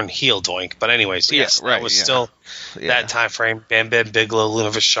Matt Bourne heel Doink. But anyways, yes, that was still that time frame. Bam Bam Bigelow,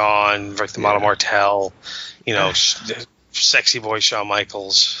 Luna Vachon, Rick the Model Martel, you know. Sexy boy Shawn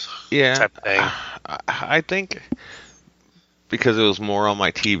Michaels type of thing. I think because it was more on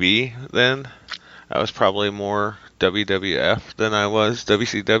my TV then, I was probably more WWF than I was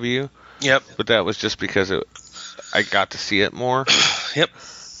WCW. Yep. But that was just because I got to see it more. Yep.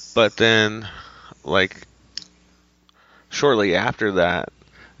 But then, like, shortly after that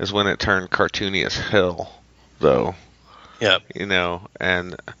is when it turned cartoony as hell, though. Yep. You know,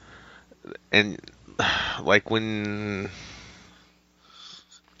 and like when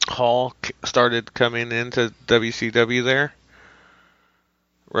Hall started coming into WCW there,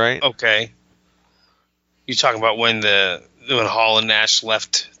 right? Okay. You talking about when Hall and Nash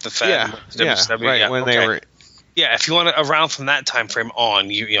left the Fed? WCW? Right. When they were. Yeah, if you want to around from that time frame on,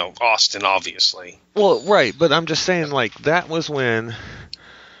 you know, Austin, obviously. Well, right, but I'm just saying, like, that was when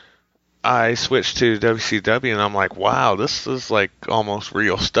I switched to WCW, and I'm like, wow, this is like almost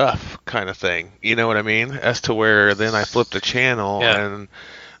real stuff kind of thing. You know what I mean? As to where then I flipped the channel and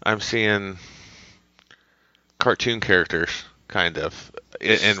I'm seeing cartoon characters kind of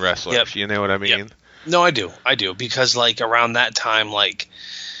in wrestlers. Yep. You know what I mean? Yep. No, I do. Because like around that time, like,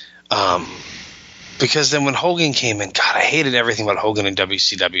 because then when Hogan came in, God, I hated everything about Hogan in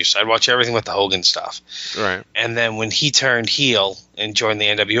WCW, so I'd watch everything with the Hogan stuff. Right. And then when he turned heel and joined the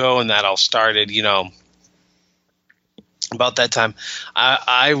NWO and that all started, you know, about that time,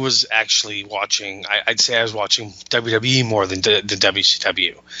 I was actually watching, I'd say I was watching WWE more than the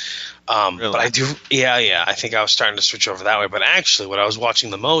WCW. Really? But I do, I think I was starting to switch over that way. But actually what I was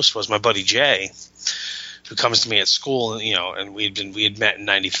watching the most was my buddy Jay, who comes to me at school, and and we had met in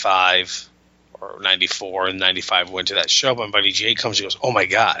 '95 or '94, and '95 went to that show. My buddy Jay comes and goes, "Oh my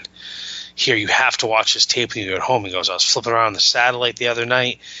God, here, you have to watch this tape when you get home." He goes, "I was flipping around the satellite the other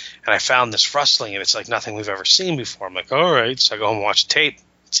night, and I found this wrestling, and it's like nothing we've ever seen before." I'm like, "All right." So I go home and watch the tape.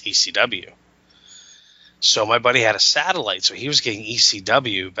 It's ECW. So my buddy had a satellite, so he was getting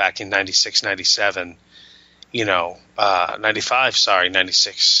ECW back in 96, 97, 95, sorry,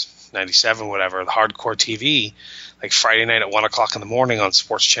 96, 97, whatever, the hardcore TV, like Friday night at 1 o'clock in the morning on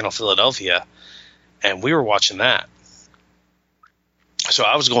Sports Channel Philadelphia, and we were watching that. So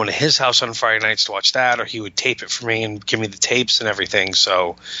I was going to his house on Friday nights to watch that, or he would tape it for me and give me the tapes and everything.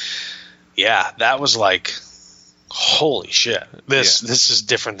 So, yeah, that was like, holy shit. This is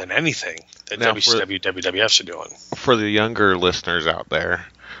different than anything that WCW, WWFs are doing. For the younger listeners out there,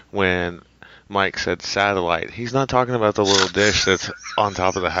 when Mike said satellite, he's not talking about the little dish that's on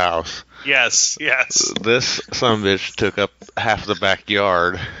top of the house. Yes. This sumbitch took up half the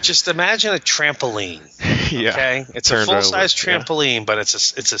backyard. Just imagine a trampoline. Yeah. Okay, it's a full-size trampoline, but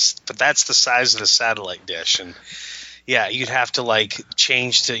but that's the size of the satellite dish, and yeah, you'd have to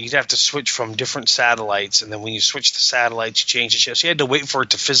you'd have to switch from different satellites, and then when you switch the satellites, you change the channel. So you had to wait for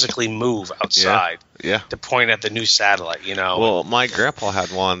it to physically move outside, to point at the new satellite. Well, my grandpa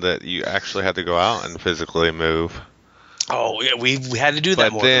had one that you actually had to go out and physically move. Oh yeah, we had to do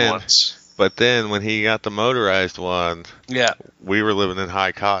that than once. But then when he got the motorized one, we were living in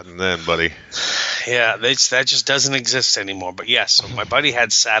high cotton then, buddy. Yeah, that just doesn't exist anymore. But yes, so my buddy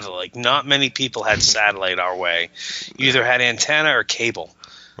had satellite. Not many people had satellite our way. You either had antenna or cable,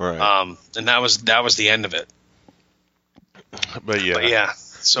 right? And that was the end of it. But yeah.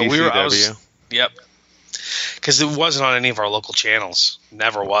 So ECW. Yep. Because it wasn't on any of our local channels.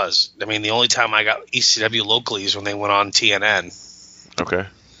 Never was. I mean, the only time I got ECW locally is when they went on TNN. Okay.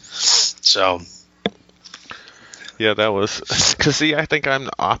 So. Yeah, that was because see, I think I'm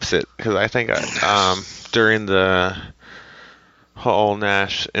the opposite because I think during the whole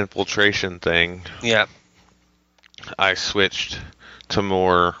Nash infiltration thing, I switched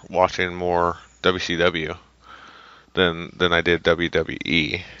to watching more WCW than I did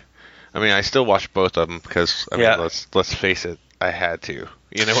WWE. I mean, I still watch both of them because I mean, let's face it, I had to.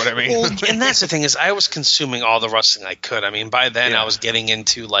 You know what I mean? Well, and that's the thing is, I was consuming all the wrestling I could. I mean, by then I was getting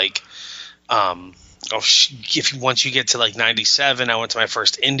into once you get to like 97, I went to my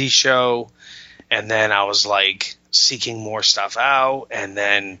first indie show, and then I was like seeking more stuff out, and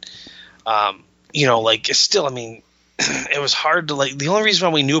then still, I mean, it was hard to the only reason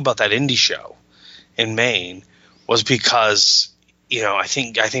why we knew about that indie show in Maine was because I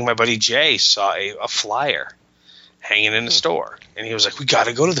think my buddy Jay saw a flyer hanging in the store, and he was like, "We got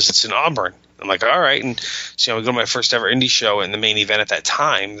to go to this. It's in Auburn." I'm like, "All right." And so we go to my first ever indie show, and the main event at that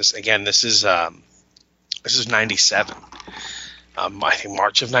time. This is 97. I think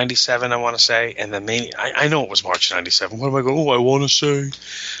March of 97, I want to say. And then I know it was March of 97. What am I going? Oh, I want to say.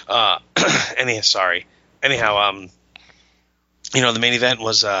 Anyhow, the main event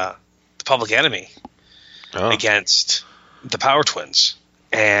was the Public Enemy against the Power Twins.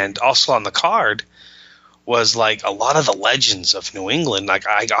 And also on the card was like a lot of the legends of New England. Like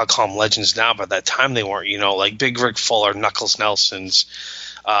I'll call them legends now, but at that time they weren't, like Big Rick Fuller, Knuckles Nelson's,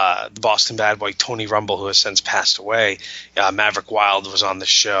 the Boston Bad Boy Tony Rumble, who has since passed away. Maverick Wild was on the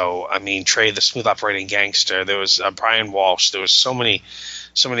show. I mean, Trey the Smooth Operating Gangster. There was Brian Walsh. There was so many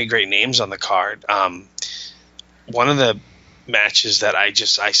great names on the card. One of the matches that I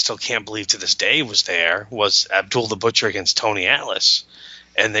still can't believe to this day was Abdul the Butcher against Tony Atlas,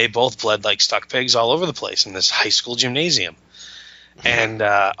 and they both bled like stuck pigs all over the place in this high school gymnasium. And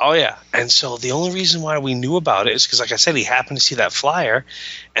and so the only reason why we knew about it is because, like I said, he happened to see that flyer,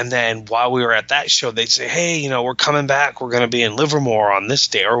 and then while we were at that show, they'd say, "Hey, we're coming back. We're going to be in Livermore on this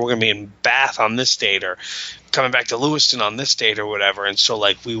date, or we're going to be in Bath on this date, or coming back to Lewiston on this date, or whatever." And so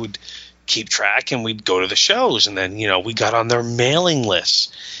we would keep track, and we'd go to the shows, and then we got on their mailing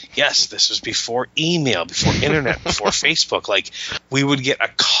lists. Yes, this was before email, before internet, before Facebook. We would get a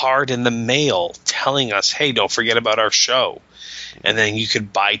card in the mail telling us, "Hey, don't forget about our show." And then you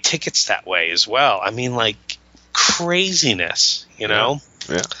could buy tickets that way as well. I mean, craziness, Yeah.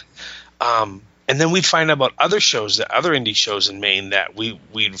 And then we'd find out about other shows, other indie shows in Maine that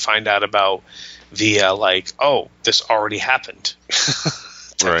we'd find out about via this already happened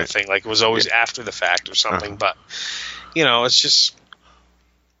type of thing. It was always after the fact or something. But, it's just,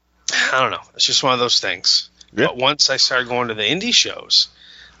 I don't know. It's just one of those things. Yeah. But once I started going to the indie shows,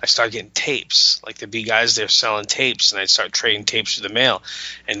 I started getting tapes. Like, there'd be guys there selling tapes, and I'd start trading tapes through the mail.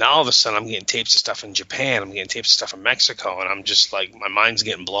 And now all of a sudden, I'm getting tapes of stuff in Japan. I'm getting tapes of stuff in Mexico, and I'm just like, my mind's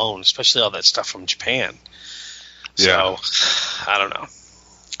getting blown, especially all that stuff from Japan. Yeah. So, I don't know.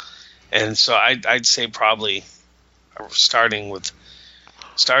 And so I'd say probably starting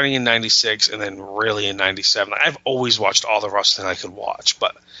in 96 and then really in 97. I've always watched all the wrestling I could watch,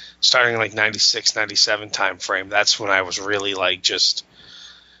 but starting in like 96, 97 time frame, that's when I was really like just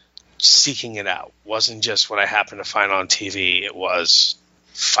seeking it out. It wasn't just what I happened to find on TV. It was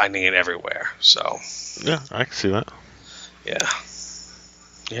finding it everywhere. So Yeah, I can see that.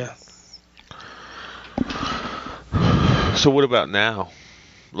 Yeah. So what about now?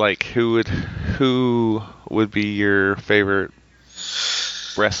 Like, who would be your favorite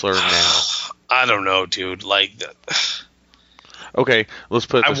wrestler now? I don't know, dude. Like, Okay, let's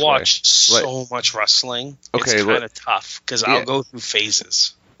put it this I watch way. so much wrestling. Okay, it's kind of tough because yeah. I'll go through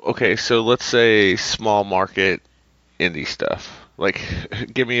phases. Okay, so let's say small market indie stuff. Like,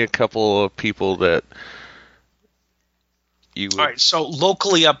 give me a couple of people that you would... All right, so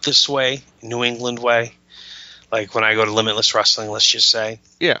locally up this way, New England way, like when I go to Limitless Wrestling, let's just say.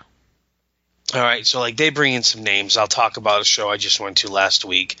 Yeah. All right, so like they bring in some names. I'll talk about a show I just went to last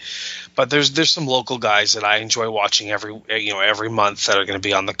week, but there's some local guys that I enjoy watching every month that are going to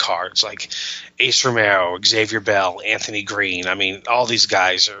be on the cards, like Ace Romero, Xavier Bell, Anthony Green. I mean, all these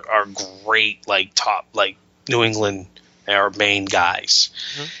guys are great, like top, like New England or Maine guys,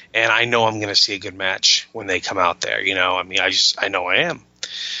 and I know I'm going to see a good match when they come out there. I mean, I know I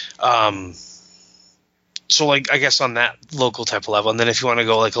am. So, like, I guess on that local type of level. And then if you want to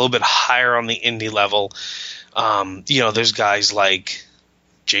go, like, a little bit higher on the indie level, there's guys like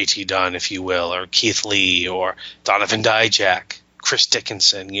JT Dunn, if you will, or Keith Lee, or Donovan Dijak, Chris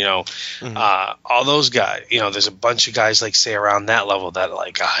Dickinson, all those guys. There's a bunch of guys, like, say, around that level that,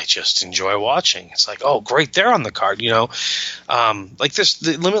 like, I just enjoy watching. It's like, oh, great, they're on the card, like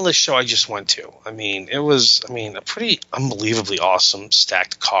the Limitless show I just went to. I mean, it was, a pretty unbelievably awesome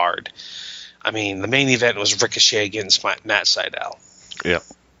stacked card. I mean, the main event was Ricochet against Matt Sydal. Yeah.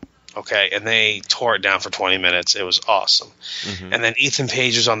 Okay, and they tore it down for 20 minutes. It was awesome. Mm-hmm. And then Ethan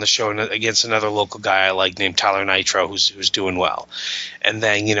Page was on the show against another local guy I like named Tyler Nitro, who's doing well. And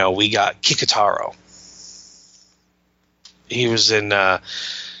then, we got Kikutaro. He was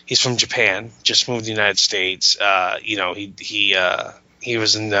he's from Japan, just moved to the United States. He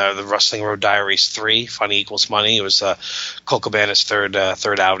was in the Wrestling Road Diaries 3, Funny Equals Money. It was Colt Cabana's third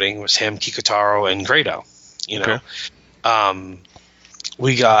outing. It was him, Kikutaro, and Grado. Okay.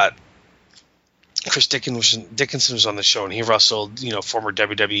 We got Chris Dickinson was on the show, and he wrestled, former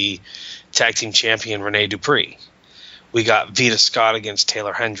WWE Tag Team Champion Rene Dupree. We got Vita Scott against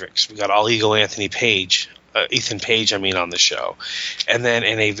Taylor Hendricks. We got All Eagle Ethan Page, on the show. And then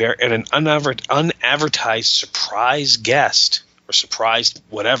in an unadvertised surprise guest, or surprised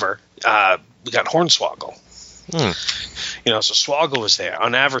whatever, we got Hornswoggle. So Swoggle was there,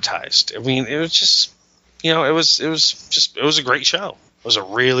 unadvertised. I mean, it was just, it was a great show. It was a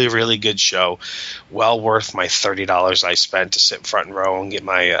really, really good show. Well worth my $30 I spent to sit front and row and get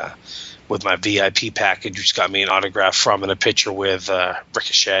my with my VIP package, which got me an autograph from and a picture with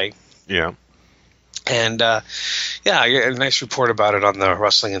Ricochet. Yeah. And I got a nice report about it on the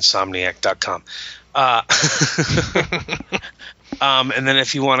WrestlingInsomniac.com. And then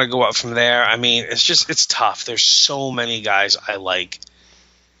if you want to go up from there, it's tough. There's so many guys I like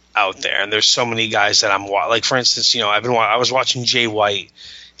out there, and there's so many guys that I'm like. For instance, I was watching Jay White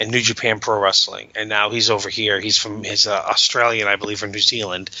in New Japan Pro Wrestling, and now he's over here. He's Australian, I believe, from New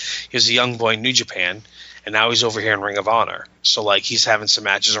Zealand. He was a young boy in New Japan, and now he's over here in Ring of Honor. So like he's having some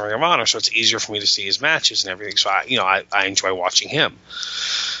matches in Ring of Honor, so it's easier for me to see his matches and everything. So I enjoy watching him.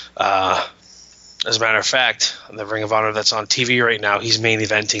 As a matter of fact, the Ring of Honor that's on TV right now, he's main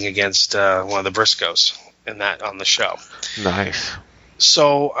eventing against one of the Briscoes on the show. Nice.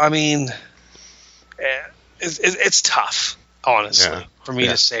 So, it's tough, honestly, for me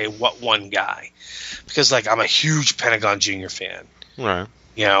to say what one guy. Because, like, I'm a huge Pentagon Jr. fan. Right.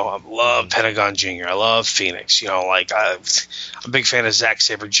 I love Pentagon Jr. I love Phoenix. I'm a big fan of Zack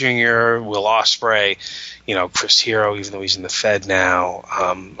Sabre Jr., Will Ospreay, Chris Hero, even though he's in the Fed now,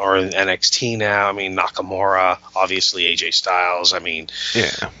 or in NXT now. Nakamura, obviously AJ Styles.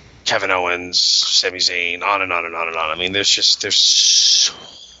 Kevin Owens, Sami Zayn, on and on and on and on. There's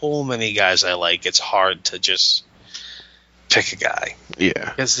so many guys I like. It's hard to just pick a guy.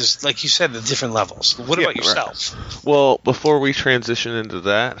 Yeah. Because there's, like you said, the different levels. What about yourself? Right. Well, before we transition into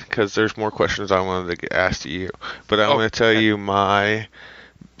that, because there's more questions I wanted to get asked to you, but I'm going to tell you my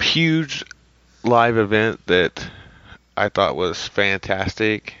huge live event that I thought was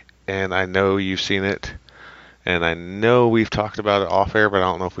fantastic, and I know you've seen it, and I know we've talked about it off air, but I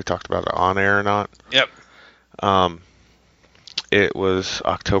don't know if we talked about it on air or not. Yep. It was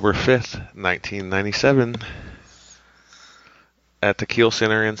October 5th, 1997, at the Kiel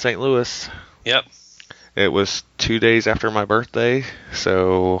Center in St. Louis. Yep. It was 2 days after my birthday,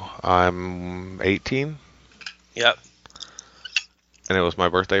 so I'm 18. Yep. And it was my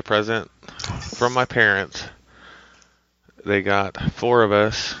birthday present from my parents. They got 4 of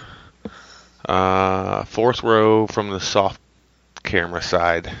us, 4th row from the soft camera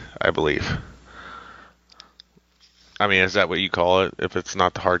side, I believe. I mean, is that what you call it, if it's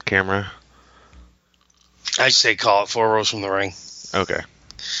not the hard camera? I say call it 4 rows from the ring. Okay.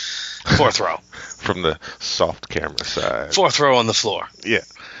 4th row. From the soft camera side. 4th row on the floor. Yeah.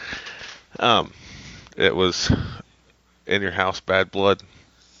 It was In Your House, Bad Blood.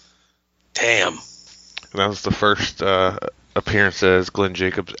 Damn. And that was the first appearance as Glenn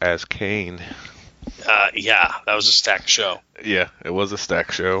Jacobs as Kane. Yeah, that was a stacked show. Yeah, it was a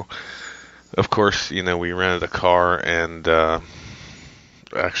stack show. Of course, we rented a car, and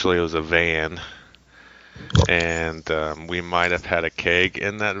actually it was a van. And we might have had a keg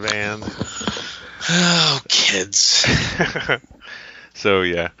in that van. Oh, kids. So,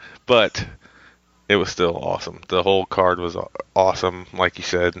 yeah. But it was still awesome. The whole card was awesome, like you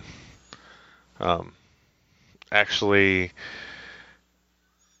said. Actually,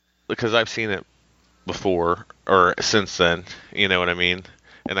 because I've seen it before, or since then, you know what I mean?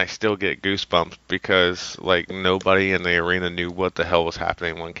 And I still get goosebumps because, like, nobody in the arena knew what the hell was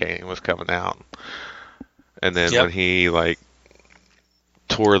happening when Kane was coming out. And then when he, like,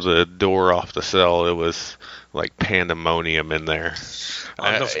 tore the door off the cell, it was, like, pandemonium in there.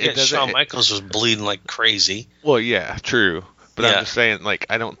 Don't forget, Shawn Michaels was bleeding like crazy. Well, yeah, true. But I'm just saying, like,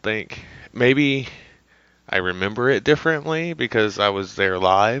 I don't think... Maybe I remember it differently because I was there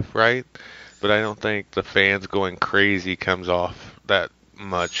live, right? But I don't think the fans going crazy comes off that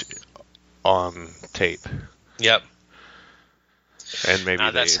much on tape. Yep. And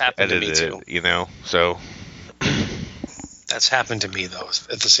maybe that's happened to me too. So... That's happened to me, though,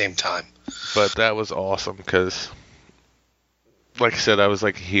 at the same time. But that was awesome because, like I said, I was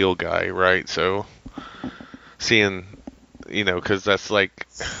like a heel guy, right? So seeing, because that's like,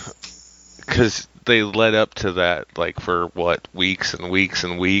 because they led up to that, like, for what, weeks and weeks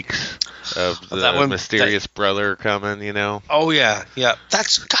and weeks of the mysterious brother coming, Oh, yeah.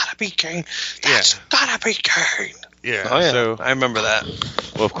 That's gotta be Kane. That's gotta be Kane. Yeah. Oh, yeah. So, I remember that.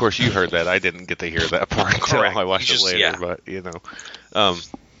 Well, of course, you heard that. I didn't get to hear that part until I watched it later. Yeah. But,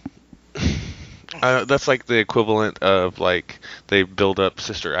 that's like the equivalent of, like, they build up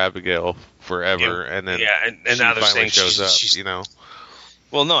Sister Abigail forever, and then and now they're saying shows up,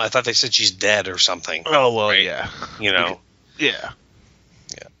 Well, no, I thought they said she's dead or something. Oh, well, right? Yeah. Yeah.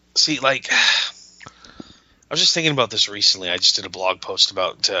 See, like, I was just thinking about this recently. I just did a blog post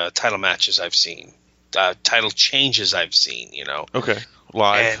about title matches I've seen. Title changes I've seen, Okay.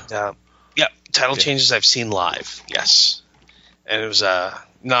 Live? And, title changes I've seen live, yes. And it was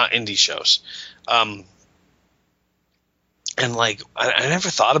not indie shows. And, like, I never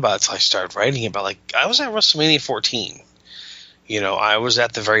thought about it until I started writing about, like, I was at WrestleMania 14. I was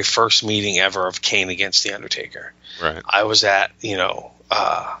at the very first meeting ever of Kane against The Undertaker. Right. I was at,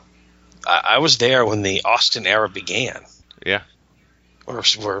 I was there when the Austin era began. Yeah.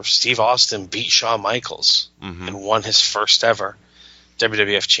 Where Steve Austin beat Shawn Michaels and won his first ever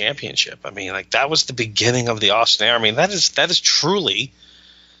WWF championship. I mean, like, that was the beginning of the Austin era. I mean, that is truly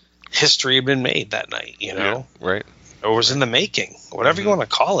history had been made that night, Yeah, right. Or was in the making, whatever you want to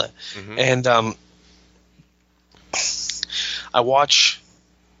call it. And I watch,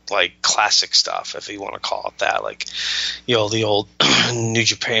 like, classic stuff, if you want to call it that, like, the old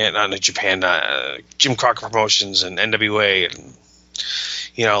Jim Crockett Promotions and NWA, and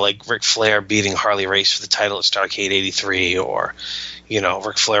like Ric Flair beating Harley Race for the title at Starrcade 83, or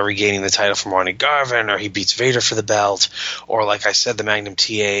Ric Flair regaining the title from Ronnie Garvin, or he beats Vader for the belt, or, like I said, the Magnum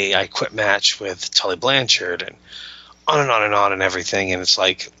TA I Quit match with Tully Blanchard, and on and on and on and everything. And it's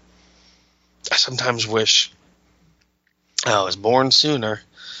like, I sometimes wish I was born sooner.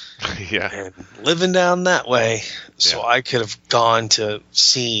 Yeah. And living down that way, so I could have gone to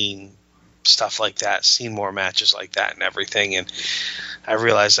seeing stuff like that, seen more matches like that and everything. And I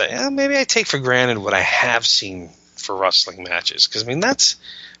realized that maybe I take for granted what I have seen for wrestling matches, because I mean, that's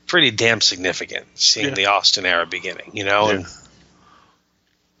pretty damn significant, seeing the Austin era beginning, And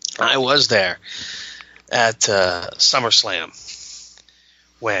I was there at SummerSlam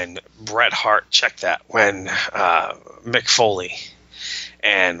when Bret Hart, when Mick Foley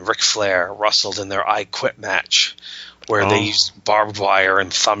and Ric Flair wrestled in their I Quit match where they used barbed wire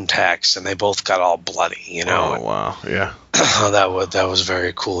and thumbtacks, and they both got all bloody, you know. Oh, wow, yeah. That was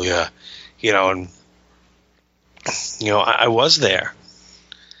very cool, yeah. You know, and I was there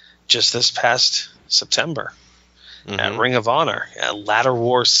just this past September at Ring of Honor at Ladder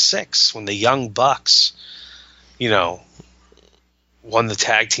War 6 when the Young Bucks, won the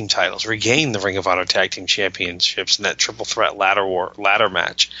tag team titles, regained the Ring of Honor tag team championships in that triple threat ladder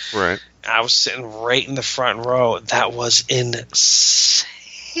match. Right. I was sitting right in the front row. That was insane.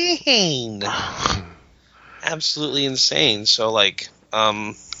 Absolutely insane. So,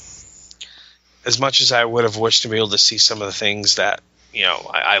 as much as I would have wished to be able to see some of the things that,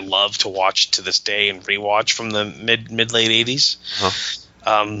 I love to watch to this day and rewatch from the mid-late 80s,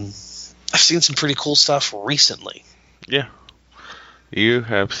 I've seen some pretty cool stuff recently. Yeah. You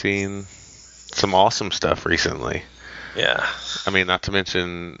have seen some awesome stuff recently. Yeah. I mean, not to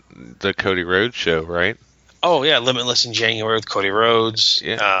mention the Cody Rhodes show, right? Oh, yeah, Limitless in January with Cody Rhodes.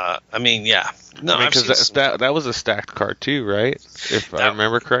 Yeah. Yeah. No, because that was a stacked card tall, right? If I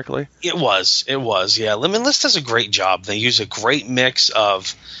remember correctly. It was, yeah. Limitless does a great job. They use a great mix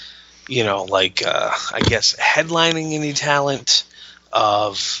of, I guess, headlining indie talent,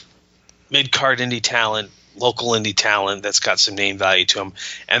 of mid-card indie talent, local indie talent that's got some name value to them,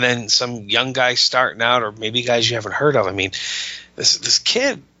 and then some young guys starting out, or maybe guys you haven't heard of. I mean, this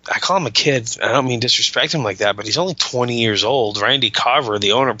kid, I call him a kid. I don't mean disrespect him like that, but he's only 20 years old. Randy Carver,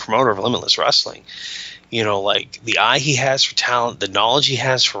 the owner and promoter of Limitless Wrestling. The eye he has for talent, the knowledge he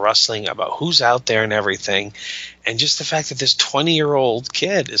has for wrestling, about who's out there and everything, and just the fact that this 20-year-old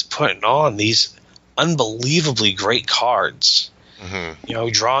kid is putting on these unbelievably great cards.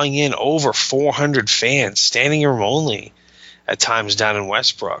 Drawing in over 400 fans, standing room only at times down in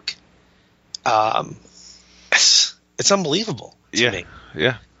Westbrook. It's unbelievable to me.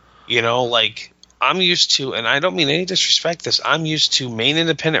 Yeah. I'm used to, and I don't mean any disrespect this, I'm used to main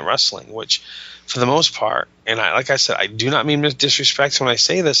independent wrestling, which for the most part, and like I said, I do not mean disrespect when I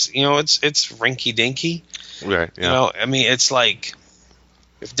say this, it's rinky dinky. Right. Yeah. It's like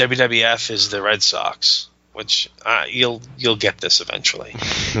if WWF is the Red Sox, which you'll get this eventually.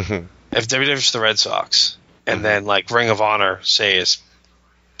 If WWF is the Red Sox, and then Ring of Honor, say, is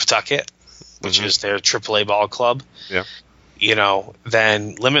Pawtucket, which is their AAA ball club,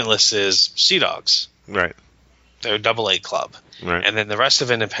 then Limitless is Sea Dogs, right? Their AA club, right? And then the rest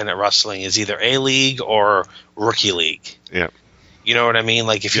of independent wrestling is either A League or Rookie League. Yeah, you know what I mean?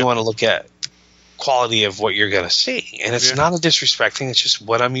 If you want to look at quality of what you're going to see, and it's not a disrespect thing, it's just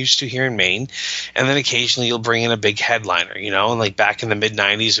what I'm used to here in Maine. And then occasionally you'll bring in a big headliner, and back in the mid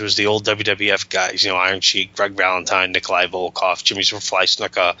 90s it was the old WWF guys, Iron Sheik, Greg Valentine, Nikolai Volkov, Jimmy Superfly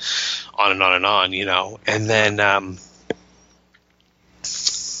Snuka, on and on and on, and then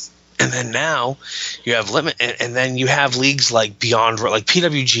now you have and then you have leagues like Beyond, like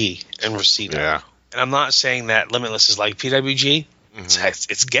PWG and Reseda. Yeah. And I'm not saying that Limitless is like PWG.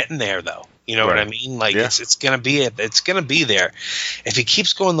 It's getting there though. You know what I mean? It's gonna be there. If he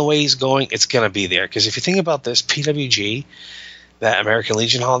keeps going the way he's going, it's gonna be there. Because if you think about this, PWG, that American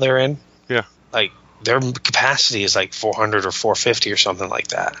Legion Hall they're in, their capacity is 400 or 450 or something like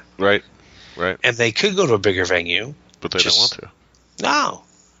that. Right. And they could go to a bigger venue, but they don't want to. No,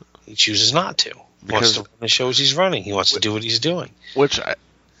 he chooses not to. He wants to run the shows he's running. He wants to do what he's doing, which I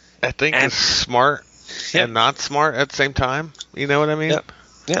think is smart and not smart at the same time. You know what I mean?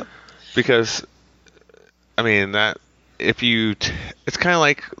 Yep. Because, that it's kind of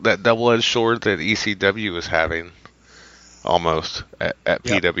like that double-edged sword that ECW is having, almost, at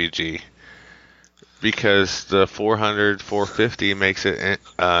PWG. Because the 400, 450 makes it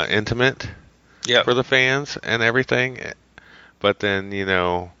intimate for the fans and everything. But then,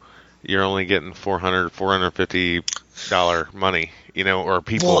 you're only getting $400, $450 money, or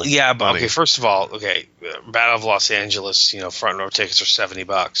people. Well, yeah, but money. okay. First of all, Battle of Los Angeles, front row tickets are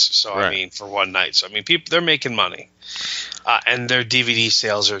 $70. So right. For one night. So people, they're making money, and their DVD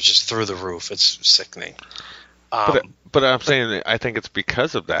sales are just through the roof. It's sickening. But I'm saying I think it's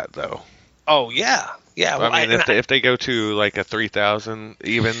because of that, though. Oh yeah. Well, if they go to a 3,000,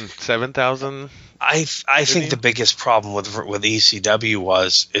 even 7,000. I think the biggest problem with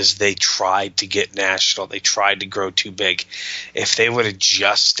ECW is they tried to get national. They tried to grow too big. If they would have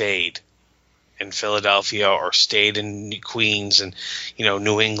just stayed in Philadelphia or stayed in Queens and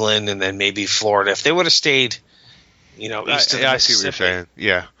New England and then maybe Florida, if they would have stayed east of the Mississippi, I see what you're saying.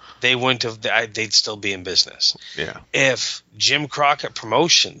 Yeah, they wouldn't have. They'd still be in business. Yeah. If Jim Crockett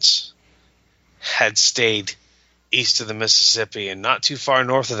Promotions had stayed east of the Mississippi and not too far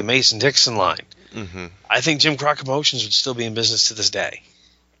north of the Mason-Dixon line, I think Jim Crockett Promotions would still be in business to this day.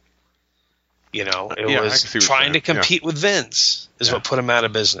 You know, it Yeah, I was can see what you're trying to saying. compete with Vince is what put them out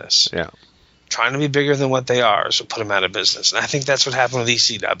of business. Yeah. Trying to be bigger than what they are is what put them out of business. And I think that's what happened with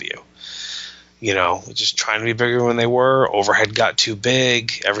ECW. You know, just trying to be bigger when they were. Overhead got too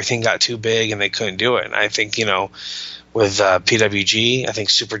big. Everything got too big, and they couldn't do it. And I think, you know, with PWG, I think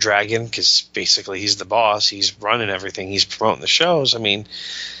Super Dragon, because basically he's the boss. He's running everything. He's promoting the shows. I mean,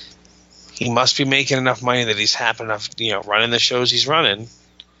 he must be making enough money that he's happy enough, you know, running the shows he's running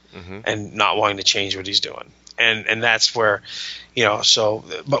and not wanting to change what he's doing. And that's where, you know, so,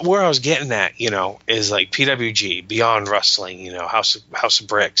 but where I was getting at, you know, is like PWG, Beyond Wrestling, you know, House of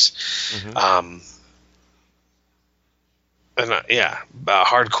Bricks,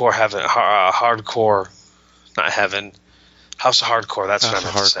 Hardcore Heaven, Hardcore, not Heaven, House of Hardcore, that's what I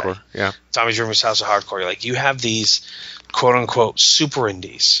meant to say. Yeah. Tommy Dreamer's House of Hardcore. Like, you have these quote-unquote super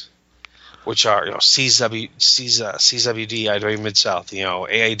indies, which are, you know, CWD, IW Mid-South, you know,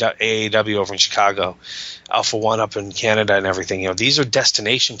 AAW over in Chicago, Alpha One up in Canada and everything. You know, these are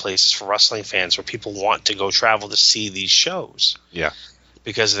destination places for wrestling fans where people want to go travel to see these shows. Yeah.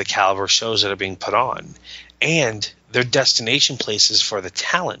 Because of the caliber of shows that are being put on. And they're destination places for the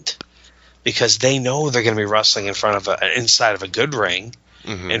talent because they know they're going to be wrestling in front of inside of a good ring,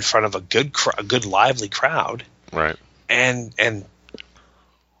 in front of a good lively crowd. Right. And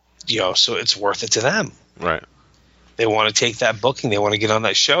you know, so it's worth it to them. Right. They want to take that booking. They want to get on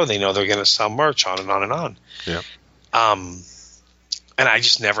that show. They know they're going to sell merch on and on and on. Yeah. And I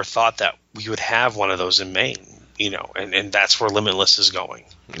just never thought that we would have one of those in Maine, you know, and that's where Limitless is going.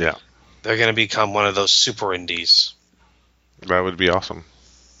 Yeah. They're going to become one of those super indies. That would be awesome.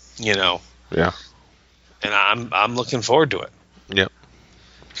 You know. Yeah. And I'm looking forward to it. Yep.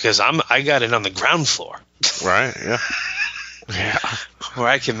 Because I got it on the ground floor. Right. Yeah. Yeah. Where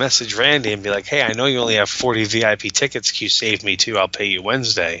I can message Randy and be like, hey, I know you only have 40 VIP tickets. Can you save me too? I'll pay you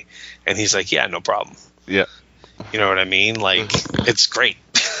Wednesday. And he's like, yeah, no problem. Yeah. You know what I mean? Like, it's great.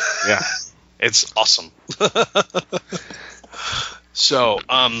 Yeah. It's awesome. So,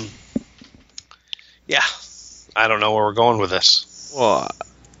 yeah. I don't know where we're going with this. Well,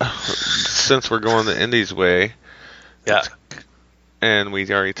 since we're going the Indies way. Yeah. And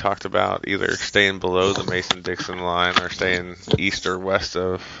we already talked about either staying below the Mason-Dixon line or staying east or west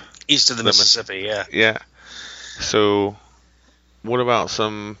of... East of the Mississippi, yeah. Yeah. So, what about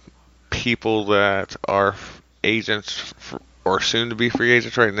some people that are agents or soon-to-be free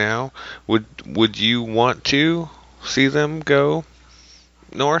agents right now? Would you want to see them go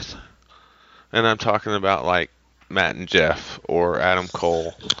north? And I'm talking about, like, Matt and Jeff or Adam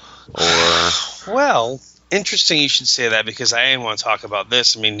Cole or... Well... Interesting you should say that because I didn't want to talk about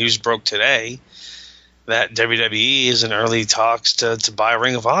this. I mean, news broke today that WWE is in early talks to buy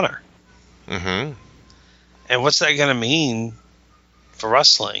Ring of Honor. Mm-hmm. And what's that going to mean for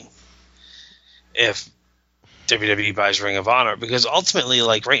wrestling if WWE buys Ring of Honor? Because ultimately,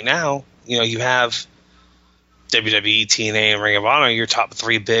 like right now, you know, you have WWE, TNA, and Ring of Honor, your top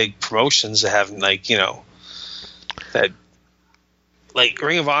three big promotions that have, like, you know, that... Like,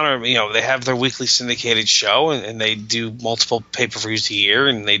 Ring of Honor, you know, they have their weekly syndicated show, and they do multiple pay-per-views a year,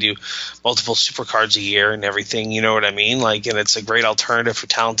 and they do multiple supercards a year and everything, you know what I mean? Like, and it's a great alternative for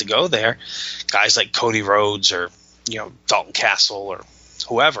talent to go there. Guys like Cody Rhodes or, you know, Dalton Castle or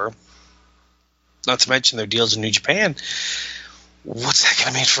whoever, not to mention their deals in New Japan. What's that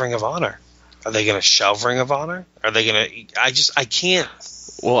going to mean for Ring of Honor? Are they going to shelve Ring of Honor? Are they going to... I can't...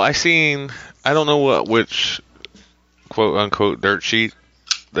 Well, I don't know which... quote-unquote dirt sheet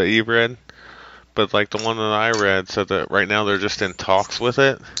that you've read, but like the one that I read said that right now they're just in talks with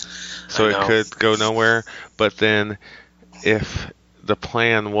it, so it could go nowhere. But then if the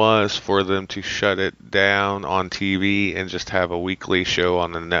plan was for them to shut it down on TV and just have a weekly show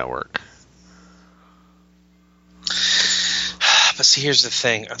on the network. But see, here's the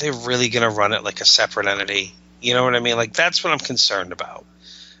thing. Are they really going to run it like a separate entity? You know what I mean? Like, that's what I'm concerned about.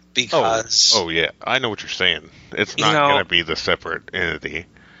 Because oh yeah, I know what you're saying. It's not going to be the separate entity.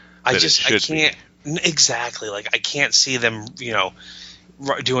 I can't exactly, like, I can't see them, you know,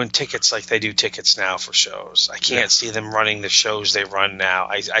 doing tickets like they do tickets now for shows. I can't see them running the shows they run now.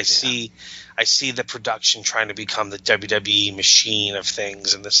 I see the production trying to become the WWE machine of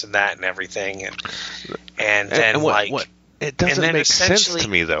things and this and that and everything, and then what it doesn't make sense to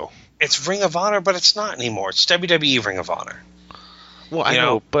me though. It's Ring of Honor, but it's not anymore. It's WWE Ring of Honor. Well, I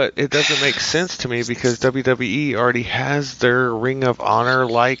know, but it doesn't make sense to me because WWE already has their Ring of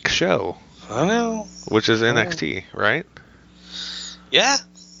Honor-like show. I know. Which is NXT, right? Yeah.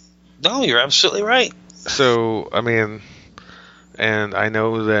 No, you're absolutely right. So, I mean, and I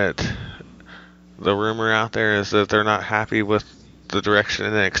know that the rumor out there is that they're not happy with the direction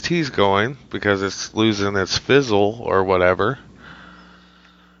NXT's going because it's losing its fizzle or whatever.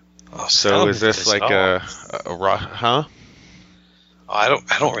 Oh, So is this like a huh? Oh, I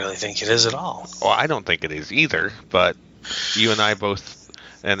don't really think it is at all. Well, I don't think it is either, but you and I both,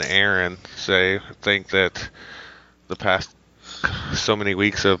 and Aaron, think that the past so many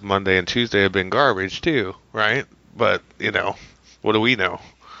weeks of Monday and Tuesday have been garbage too, right? But, what do we know?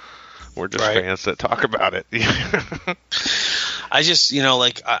 We're just fans that talk about it. I just,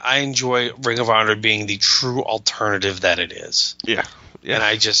 I enjoy Ring of Honor being the true alternative that it is. Yeah. And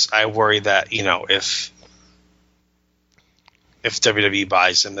I worry that, if WWE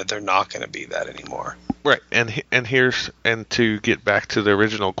buys them, that they're not going to be that anymore. Right. And to get back to the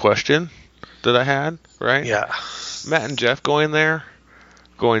original question that I had, right? Yeah. Matt and Jeff going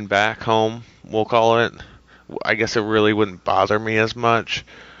back home, we'll call it. I guess it really wouldn't bother me as much,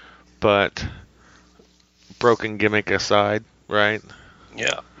 but broken gimmick aside, right?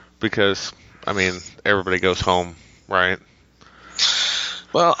 Yeah. Because, everybody goes home, right?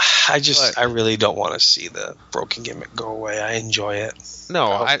 Well, I really don't want to see the broken gimmick go away. I enjoy it.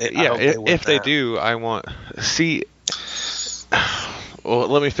 No, if they do, I want see. Well,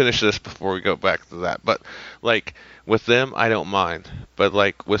 let me finish this before we go back to that. But with them, I don't mind. But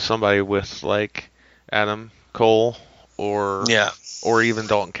with somebody with Adam Cole or even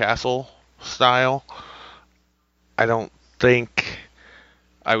Dalton Castle style, I don't think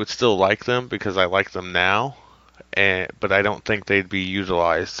I would still like them because I like them now. But I don't think they'd be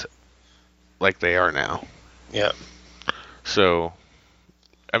utilized like they are now. Yeah. So,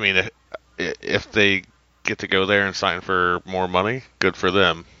 if they get to go there and sign for more money, good for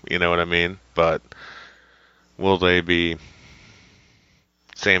them. You know what I mean? But will they be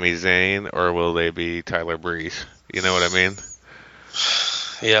Sami Zayn or will they be Tyler Breeze? You know what I mean?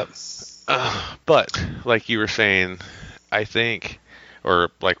 Yep. But like you were saying, I think, or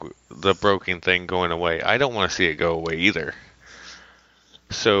the broken thing going away, I don't want to see it go away either.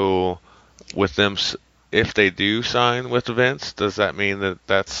 So with them, if they do sign with Vince, does that mean that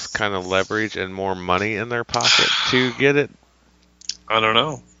that's kind of leverage and more money in their pocket to get it? I don't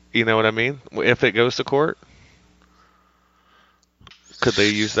know. You know what I mean? If it goes to court, could they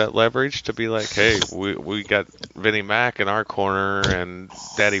use that leverage to be like, hey, we got Vinnie Mac in our corner and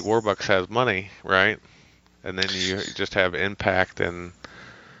Daddy Warbucks has money, right? And then you just have Impact and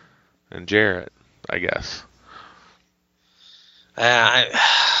Jarrett, I guess. I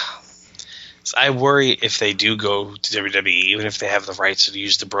worry if they do go to WWE, even if they have the rights to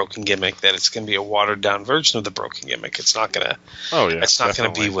use the broken gimmick, that it's going to be a watered down version of the broken gimmick. It's not going to. Oh yeah. It's not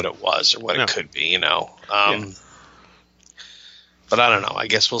going to be what it was or what it could be, Yeah. But I don't know. I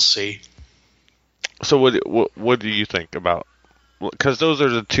guess we'll see. So what do you think about? Because those are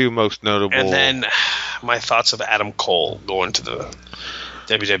the two most notable. And then my thoughts of Adam Cole going to the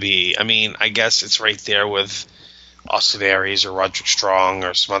WWE. I guess it's right there with Austin Aries or Roderick Strong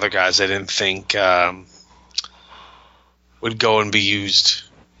or some other guys I didn't think would go and be used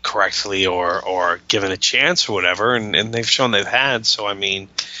correctly or given a chance or whatever, and they've shown they've had. So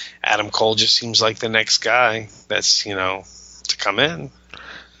Adam Cole just seems like the next guy that's to come in.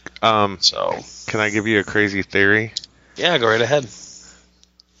 So can I give you a crazy theory? Yeah, go right ahead. This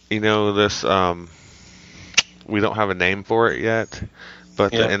we don't have a name for it yet,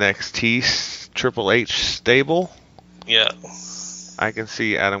 but the NXT Triple H stable. Yeah. I can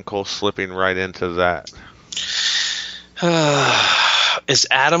see Adam Cole slipping right into that. Is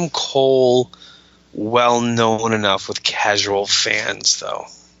Adam Cole well known enough with casual fans, though?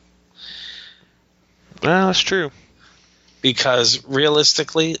 Well, that's true. Because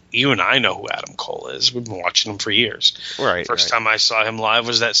realistically, you and I know who Adam Cole is. We've been watching him for years. Right. First time I saw him live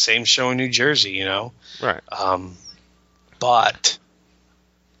was that same show in New Jersey, Right. But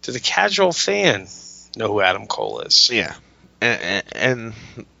to the casual fan, know who Adam Cole is. Yeah. And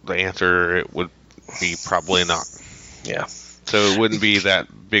the answer it would be probably not. Yeah. So it wouldn't be that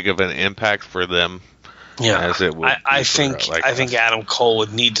big of an impact for them as it would. I think Adam Cole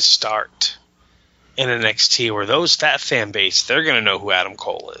would need to start in NXT where that fan base, they're going to know who Adam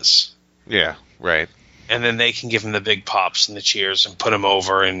Cole is. Yeah, right. And then they can give him the big pops and the cheers and put him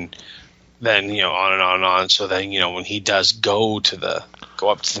over and then, on and on and on. So then, when he does go up to the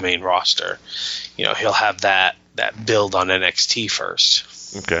main roster, he'll have that build on NXT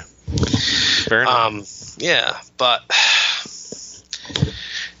first. Okay. Fair enough. Yeah, but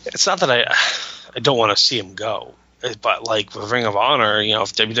it's not that I don't want to see him go. But with Ring of Honor,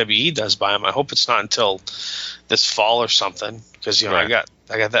 if WWE does buy him, I hope it's not until this fall or something. Because right.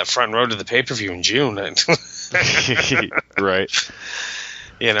 I got that front row to the pay-per-view in June. Right.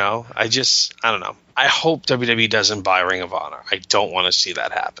 You know, I don't know. I hope WWE doesn't buy Ring of Honor. I don't want to see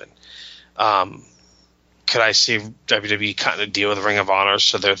that happen. Could I see WWE cutting a deal with Ring of Honor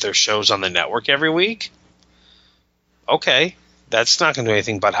so that their shows on the network every week? Okay. That's not going to do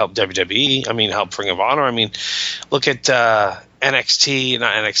anything but help WWE. I mean, help Ring of Honor. I mean, look at NXT,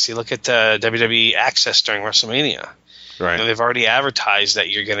 not NXT. Look at WWE Access during WrestleMania. Right. You know, they've already advertised that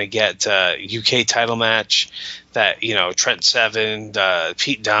you're going to get UK title match. That, you know, Trent Seven,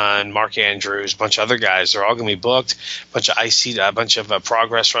 Pete Dunne, Mark Andrews, a bunch of other guys. They're all going to be booked. A bunch of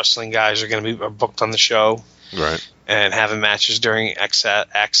Progress Wrestling guys are going to be booked on the show. Right. And having matches during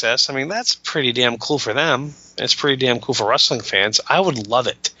Access. I mean, that's pretty damn cool for them. It's pretty damn cool for wrestling fans. I would love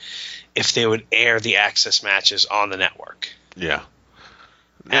it if they would air the Access matches on the network. Yeah.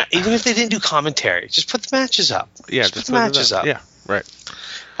 Even if they didn't do commentary, just put the matches up. Yeah, just put the matches up. Yeah, right.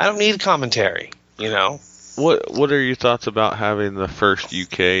 I don't need commentary, you know. What are your thoughts about having the first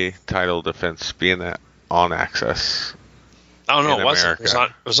UK title defense being that on Access? Oh no, it wasn't. It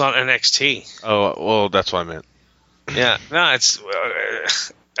was on NXT. Oh well, that's what I meant. Yeah, no, it's.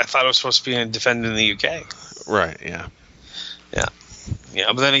 I thought it was supposed to be defended in the UK. Right. Yeah. Yeah,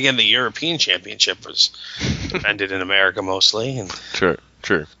 but then again, the European Championship was defended in America mostly, and True.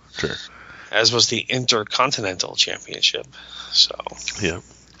 as was the Intercontinental Championship. So yeah.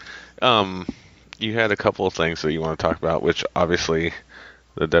 You had a couple of things that you want to talk about, which obviously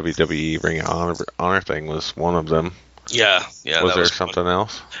the WWE Ring of Honor thing was one of them. Yeah. Was there something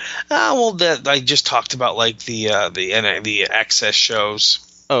else? Well, that I just talked about, like the Access shows.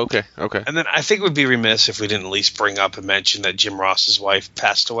 Oh, okay. And then I think it would be remiss if we didn't at least bring up and mention that Jim Ross's wife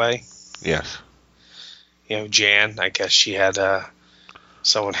passed away. Yes. You know, Jan, I guess she had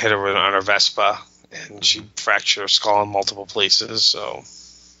someone hit her on her Vespa, and she fractured her skull in multiple places. So,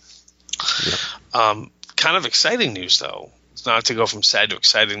 kind of exciting news, though. It's not to go from sad to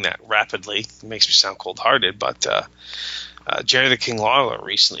exciting that rapidly. It makes me sound cold-hearted, but Jerry the King Lawler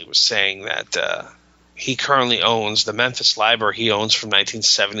recently was saying that he currently owns the Memphis Library. He owns from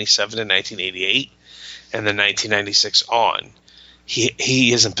 1977 to 1988, and then 1996 on.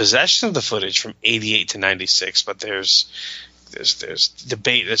 He is in possession of the footage from 88 to 96, but there's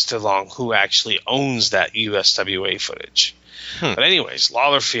debate as to who actually owns that USWA footage. But anyways,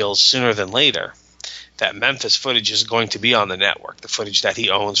 Lawler feels sooner than later that Memphis footage is going to be on the network, the footage that he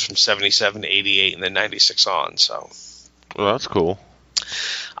owns from 77 to 88 and then 96 on. So, well, that's cool.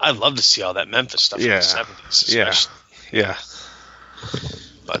 I'd love to see all that Memphis stuff in the 70s, especially. Yeah.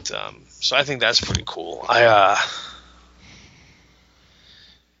 But so I think that's pretty cool. Yeah.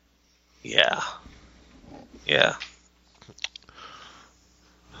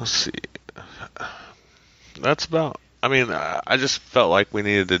 Let's see. That's about. I mean, I just felt like we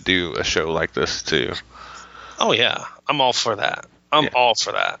needed to do a show like this too. Oh yeah, I'm all for that. I'm all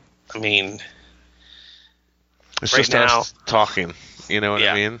for that. I mean, it's right just now us talking. You know what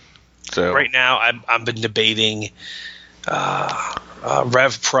I mean? So right now, I've been debating.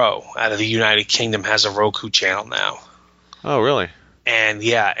 Rev Pro out of the United Kingdom has a Roku channel now. Oh really? And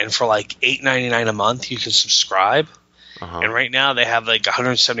and for like $8.99 a month, you can subscribe. And right now they have like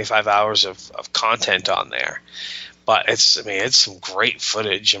 175 hours of content on there. But it's some great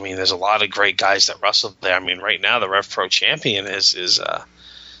footage. I mean, there's a lot of great guys that wrestled there. I mean, right now the Rev Pro champion is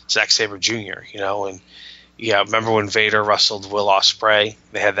Zack Sabre Jr., you know, and remember when Vader wrestled Will Ospreay?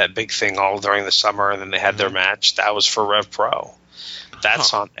 They had that big thing all during the summer, and then they had their match. That was for Rev Pro.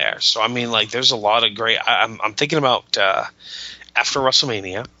 That's on there. So I mean, like, there's a lot of great. I'm thinking about after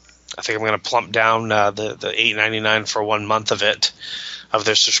WrestleMania, I think I'm going to plump down the $8.99 for 1 month of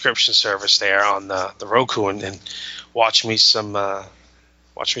their subscription service there on the Roku and watch me some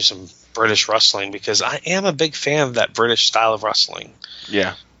British wrestling, because I am a big fan of that British style of wrestling.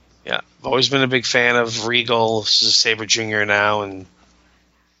 Yeah. I've always been a big fan of Regal. This is Sabre Jr. now, and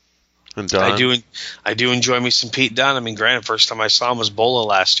Dunn. I do enjoy me some Pete Dunne. I mean, granted, first time I saw him was Bola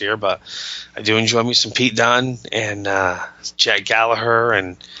last year, but I do enjoy me some Pete Dunne and Jack Gallagher,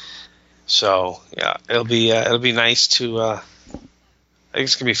 and so it'll be nice to. I think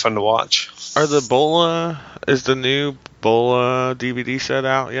it's gonna be fun to watch. Is the new Bola DVD set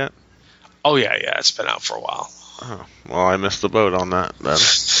out yet? Oh yeah, it's been out for a while. Oh, well, I missed the boat on that then.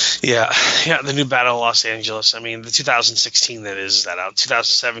 Yeah, the new Battle of Los Angeles. I mean, the 2016 that out.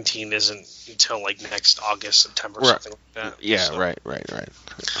 2017 isn't until like next August, September, or something like that. Yeah, so. right.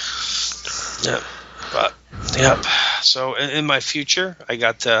 Yeah, but So in my future, I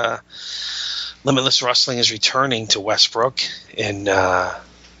got Limitless Wrestling is returning to Westbrook in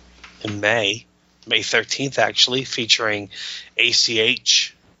May 13th, actually, featuring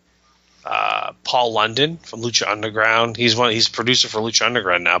ACH Paul London from Lucha Underground. He's producer for Lucha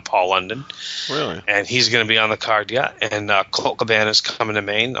Underground now, Paul London. Really? And he's going to be on the card, yeah. And Colt Cabana's coming to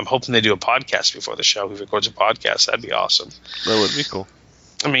Maine. I'm hoping they do a podcast before the show. He records a podcast. That'd be awesome. That would be cool.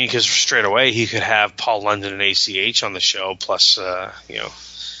 I mean, because straight away he could have Paul London and ACH on the show, plus a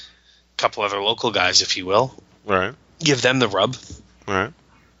couple other local guys, if you will. Right. Give them the rub. Right.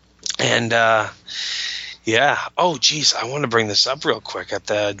 And yeah. Oh, geez, I want to bring this up real quick. At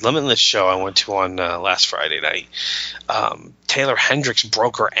the Limitless show I went to on last Friday night, Taylor Hendricks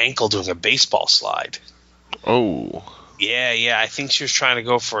broke her ankle doing a baseball slide. Oh. Yeah. I think she was trying to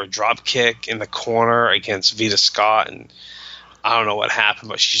go for a drop kick in the corner against Vita Scott, and I don't know what happened,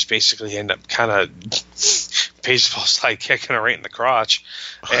 but she just basically ended up kind of baseball slide kicking her right in the crotch.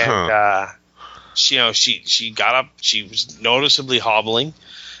 And she got up. She was noticeably hobbling,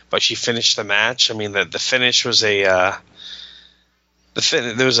 but she finished the match. I mean, the finish was there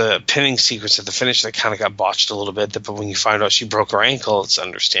was a pinning sequence at the finish that kind of got botched a little bit, but when you find out she broke her ankle, it's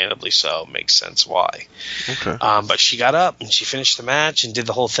understandably so. Makes sense why. Okay. But she got up and she finished the match and did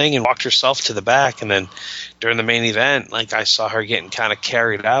the whole thing and walked herself to the back. And then during the main event, I saw her getting kind of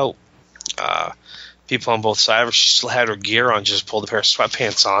carried out. People on both sides of her, she still had her gear on, just pulled a pair of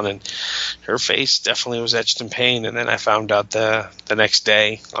sweatpants on, and her face definitely was etched in pain. And then I found out the next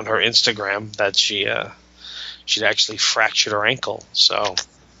day on her Instagram that she'd actually fractured her ankle. So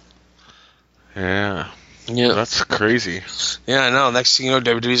yeah, that's crazy. Yeah, I know. Next thing you know,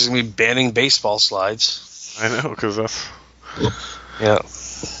 WWE's gonna be banning baseball slides. I know, because that's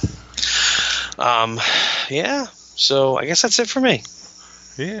yeah. So I guess that's it for me.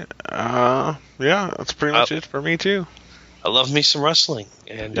 Yeah, that's pretty much it for me too. I love me some wrestling,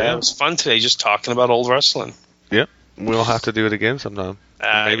 and it was fun today just talking about old wrestling. Yep, we'll have to do it again sometime.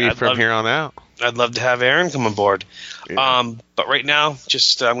 Maybe from here on out. I'd love to have Aaron come aboard. Yeah. But right now,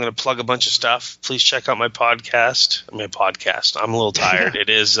 just I'm going to plug a bunch of stuff. Please check out my podcast. I'm a little tired. It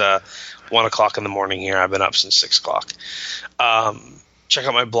is 1 o'clock in the morning here. I've been up since 6 o'clock. Check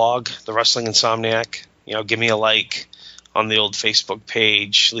out my blog, The Wrestling Insomniac. Give me a like on the old Facebook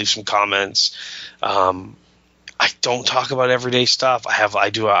page. Leave some comments. I don't talk about everyday stuff. I have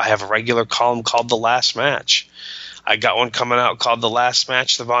a regular column called The Last Match. I got one coming out called The Last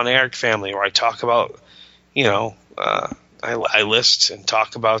Match, the Von Erich family, where I talk about, I list and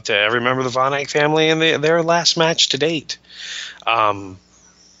talk about every member of the Von Erich family and their last match to date. I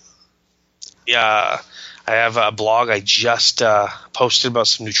have a blog I just posted about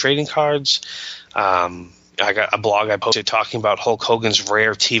some new trading cards. I got a blog I posted talking about Hulk Hogan's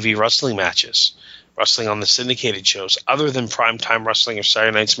rare TV wrestling matches, wrestling on the syndicated shows, other than Primetime Wrestling or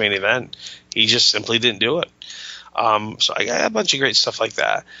Saturday Night's Main Event. He just simply didn't do it. So I got a bunch of great stuff like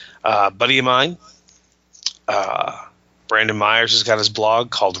that. Buddy of mine, Brandon Myers, has got his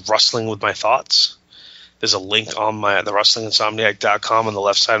blog called Wrestling with My Thoughts. There's a link on the WrestlingInsomniac.com on the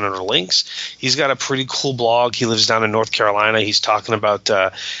left side under links. He's got a pretty cool blog. He lives down in North Carolina. He's talking about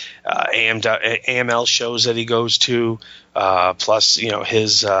AML shows that he goes to, plus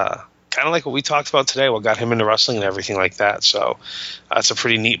his kind of like what we talked about today, what got him into wrestling and everything like that. So it's a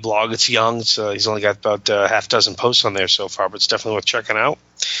pretty neat blog. It's young, so he's only got about half dozen posts on there so far, but it's definitely worth checking out.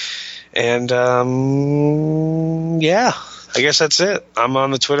 And I guess that's it. I'm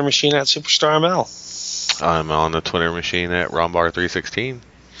on the Twitter machine at SuperstarML. I'm on the Twitter machine at Rombar316.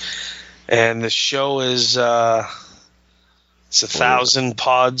 And the show is it's 1,000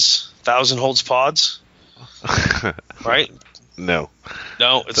 pods, 1,000 holds pods, right? No,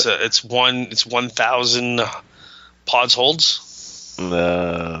 it's 1,000 pods holds.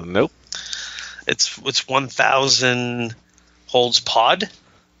 Nope. It's 1,000 holds pod.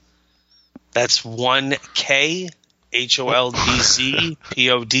 That's 1K HOLDZ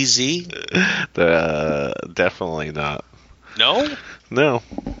PODZ. Definitely not. No.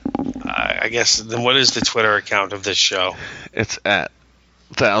 I guess then what is the Twitter account of this show? It's at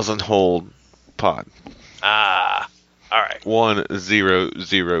 1,000 hold pod. All right. 1000.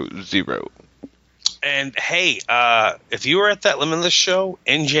 And hey, if you were at that Limitless show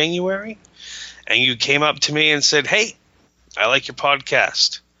in January and you came up to me and said, "Hey, I like your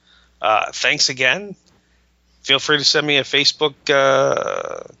podcast. Thanks again." Feel free to send me a Facebook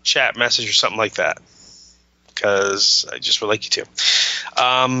chat message or something like that, because I just would like you to.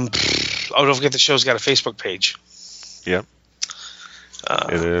 Don't forget the show's got a Facebook page. Yep.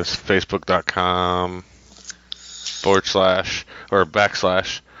 It is facebook.com/ or /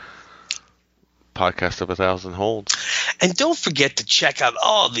 podcast of 1,000 holds. And don't forget to check out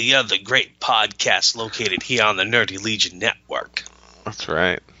all the other great podcasts located here on the Nerdy Legion Network. That's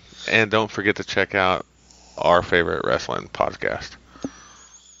right. And don't forget to check out our favorite wrestling podcast.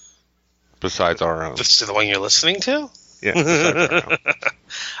 Besides our own. This is the one you're listening to? Yeah, besides our own.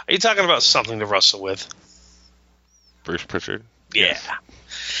 Are you talking about something to wrestle with? Bruce Pritchard? Yeah. Yes.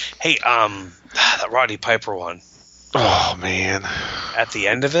 Hey, that Roddy Piper one. Oh, man. At the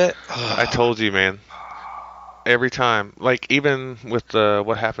end of it? I told you, man. Every time. Like, even with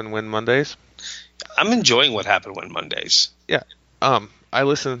What Happened When Mondays. I'm enjoying What Happened When Mondays. Yeah. I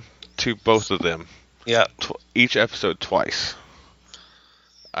listened to both of them. Yeah. Each episode twice.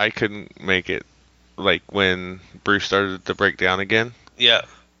 I couldn't make it. Like, when Bruce started to break down again. Yeah.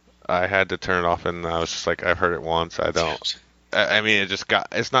 I had to turn it off, and I was just like, I've heard it once. I don't. I mean, it just got.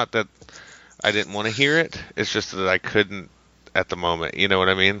 It's not that I didn't want to hear it. It's just that I couldn't at the moment. You know what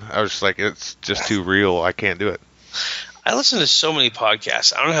I mean? I was just like, it's just too real. I can't do it. I listen to so many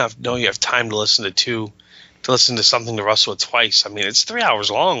podcasts. I don't know you have time to listen to something to wrestle with twice. I mean, it's 3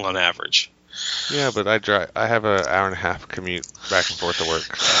 hours long on average. Yeah, but I have an hour and a half commute back and forth to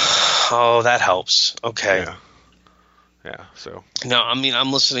work. Oh, that helps. Okay. Yeah. So. No, I mean,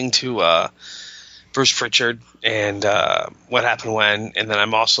 I'm listening to Bruce Pritchard and What Happened When, and then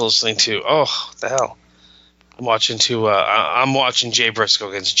I'm also listening to what the hell? I'm watching Jay Briscoe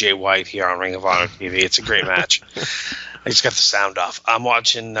against Jay White here on Ring of Honor TV. It's a great match. I just got the sound off. I'm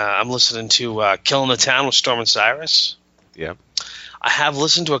listening to Killing the Town with Storm and Cyrus. Yep. I have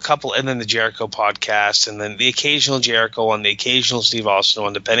listened to a couple, and then the Jericho podcast, and then the occasional Jericho one, the occasional Steve Austin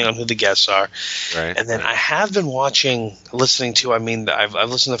one, depending on who the guests are. Right. And then I have been listening to. I mean, I've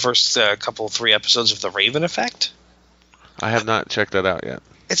listened to the first 3 episodes of The Raven Effect. I have not checked that out yet.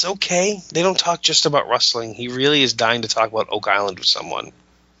 It's okay. They don't talk just about wrestling. He really is dying to talk about Oak Island with someone.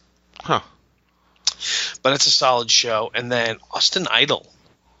 Huh. But it's a solid show. And then Austin Idol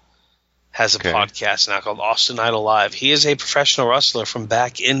has a podcast now called Austin Idol Live. He is a professional wrestler from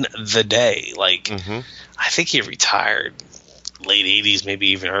back in the day. Like, I think he retired late 80s,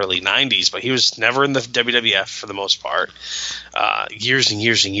 maybe even early 90s, but he was never in the WWF for the most part. Years and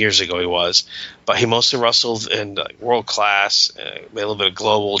years and years ago he was. But he mostly wrestled in world class, made a little bit of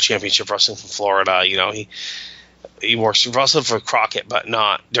global championship wrestling from Florida. You know, he wrestled for Crockett, but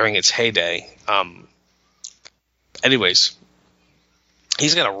not during its heyday. Anyways,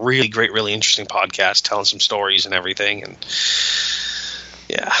 he's got a really great, really interesting podcast telling some stories and everything. And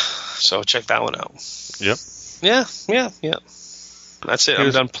yeah, so check that one out. Yep. Yeah. That's it.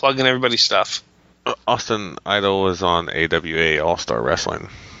 I'm done plugging everybody's stuff. Austin Idol was on AWA All-Star Wrestling.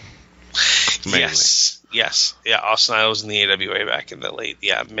 Mainly. Yes. Yeah, Austin Idol was in the AWA back in the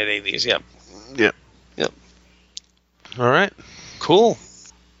mid-80s. Yep. All right. Cool.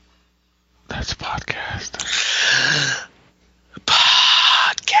 That's a podcast.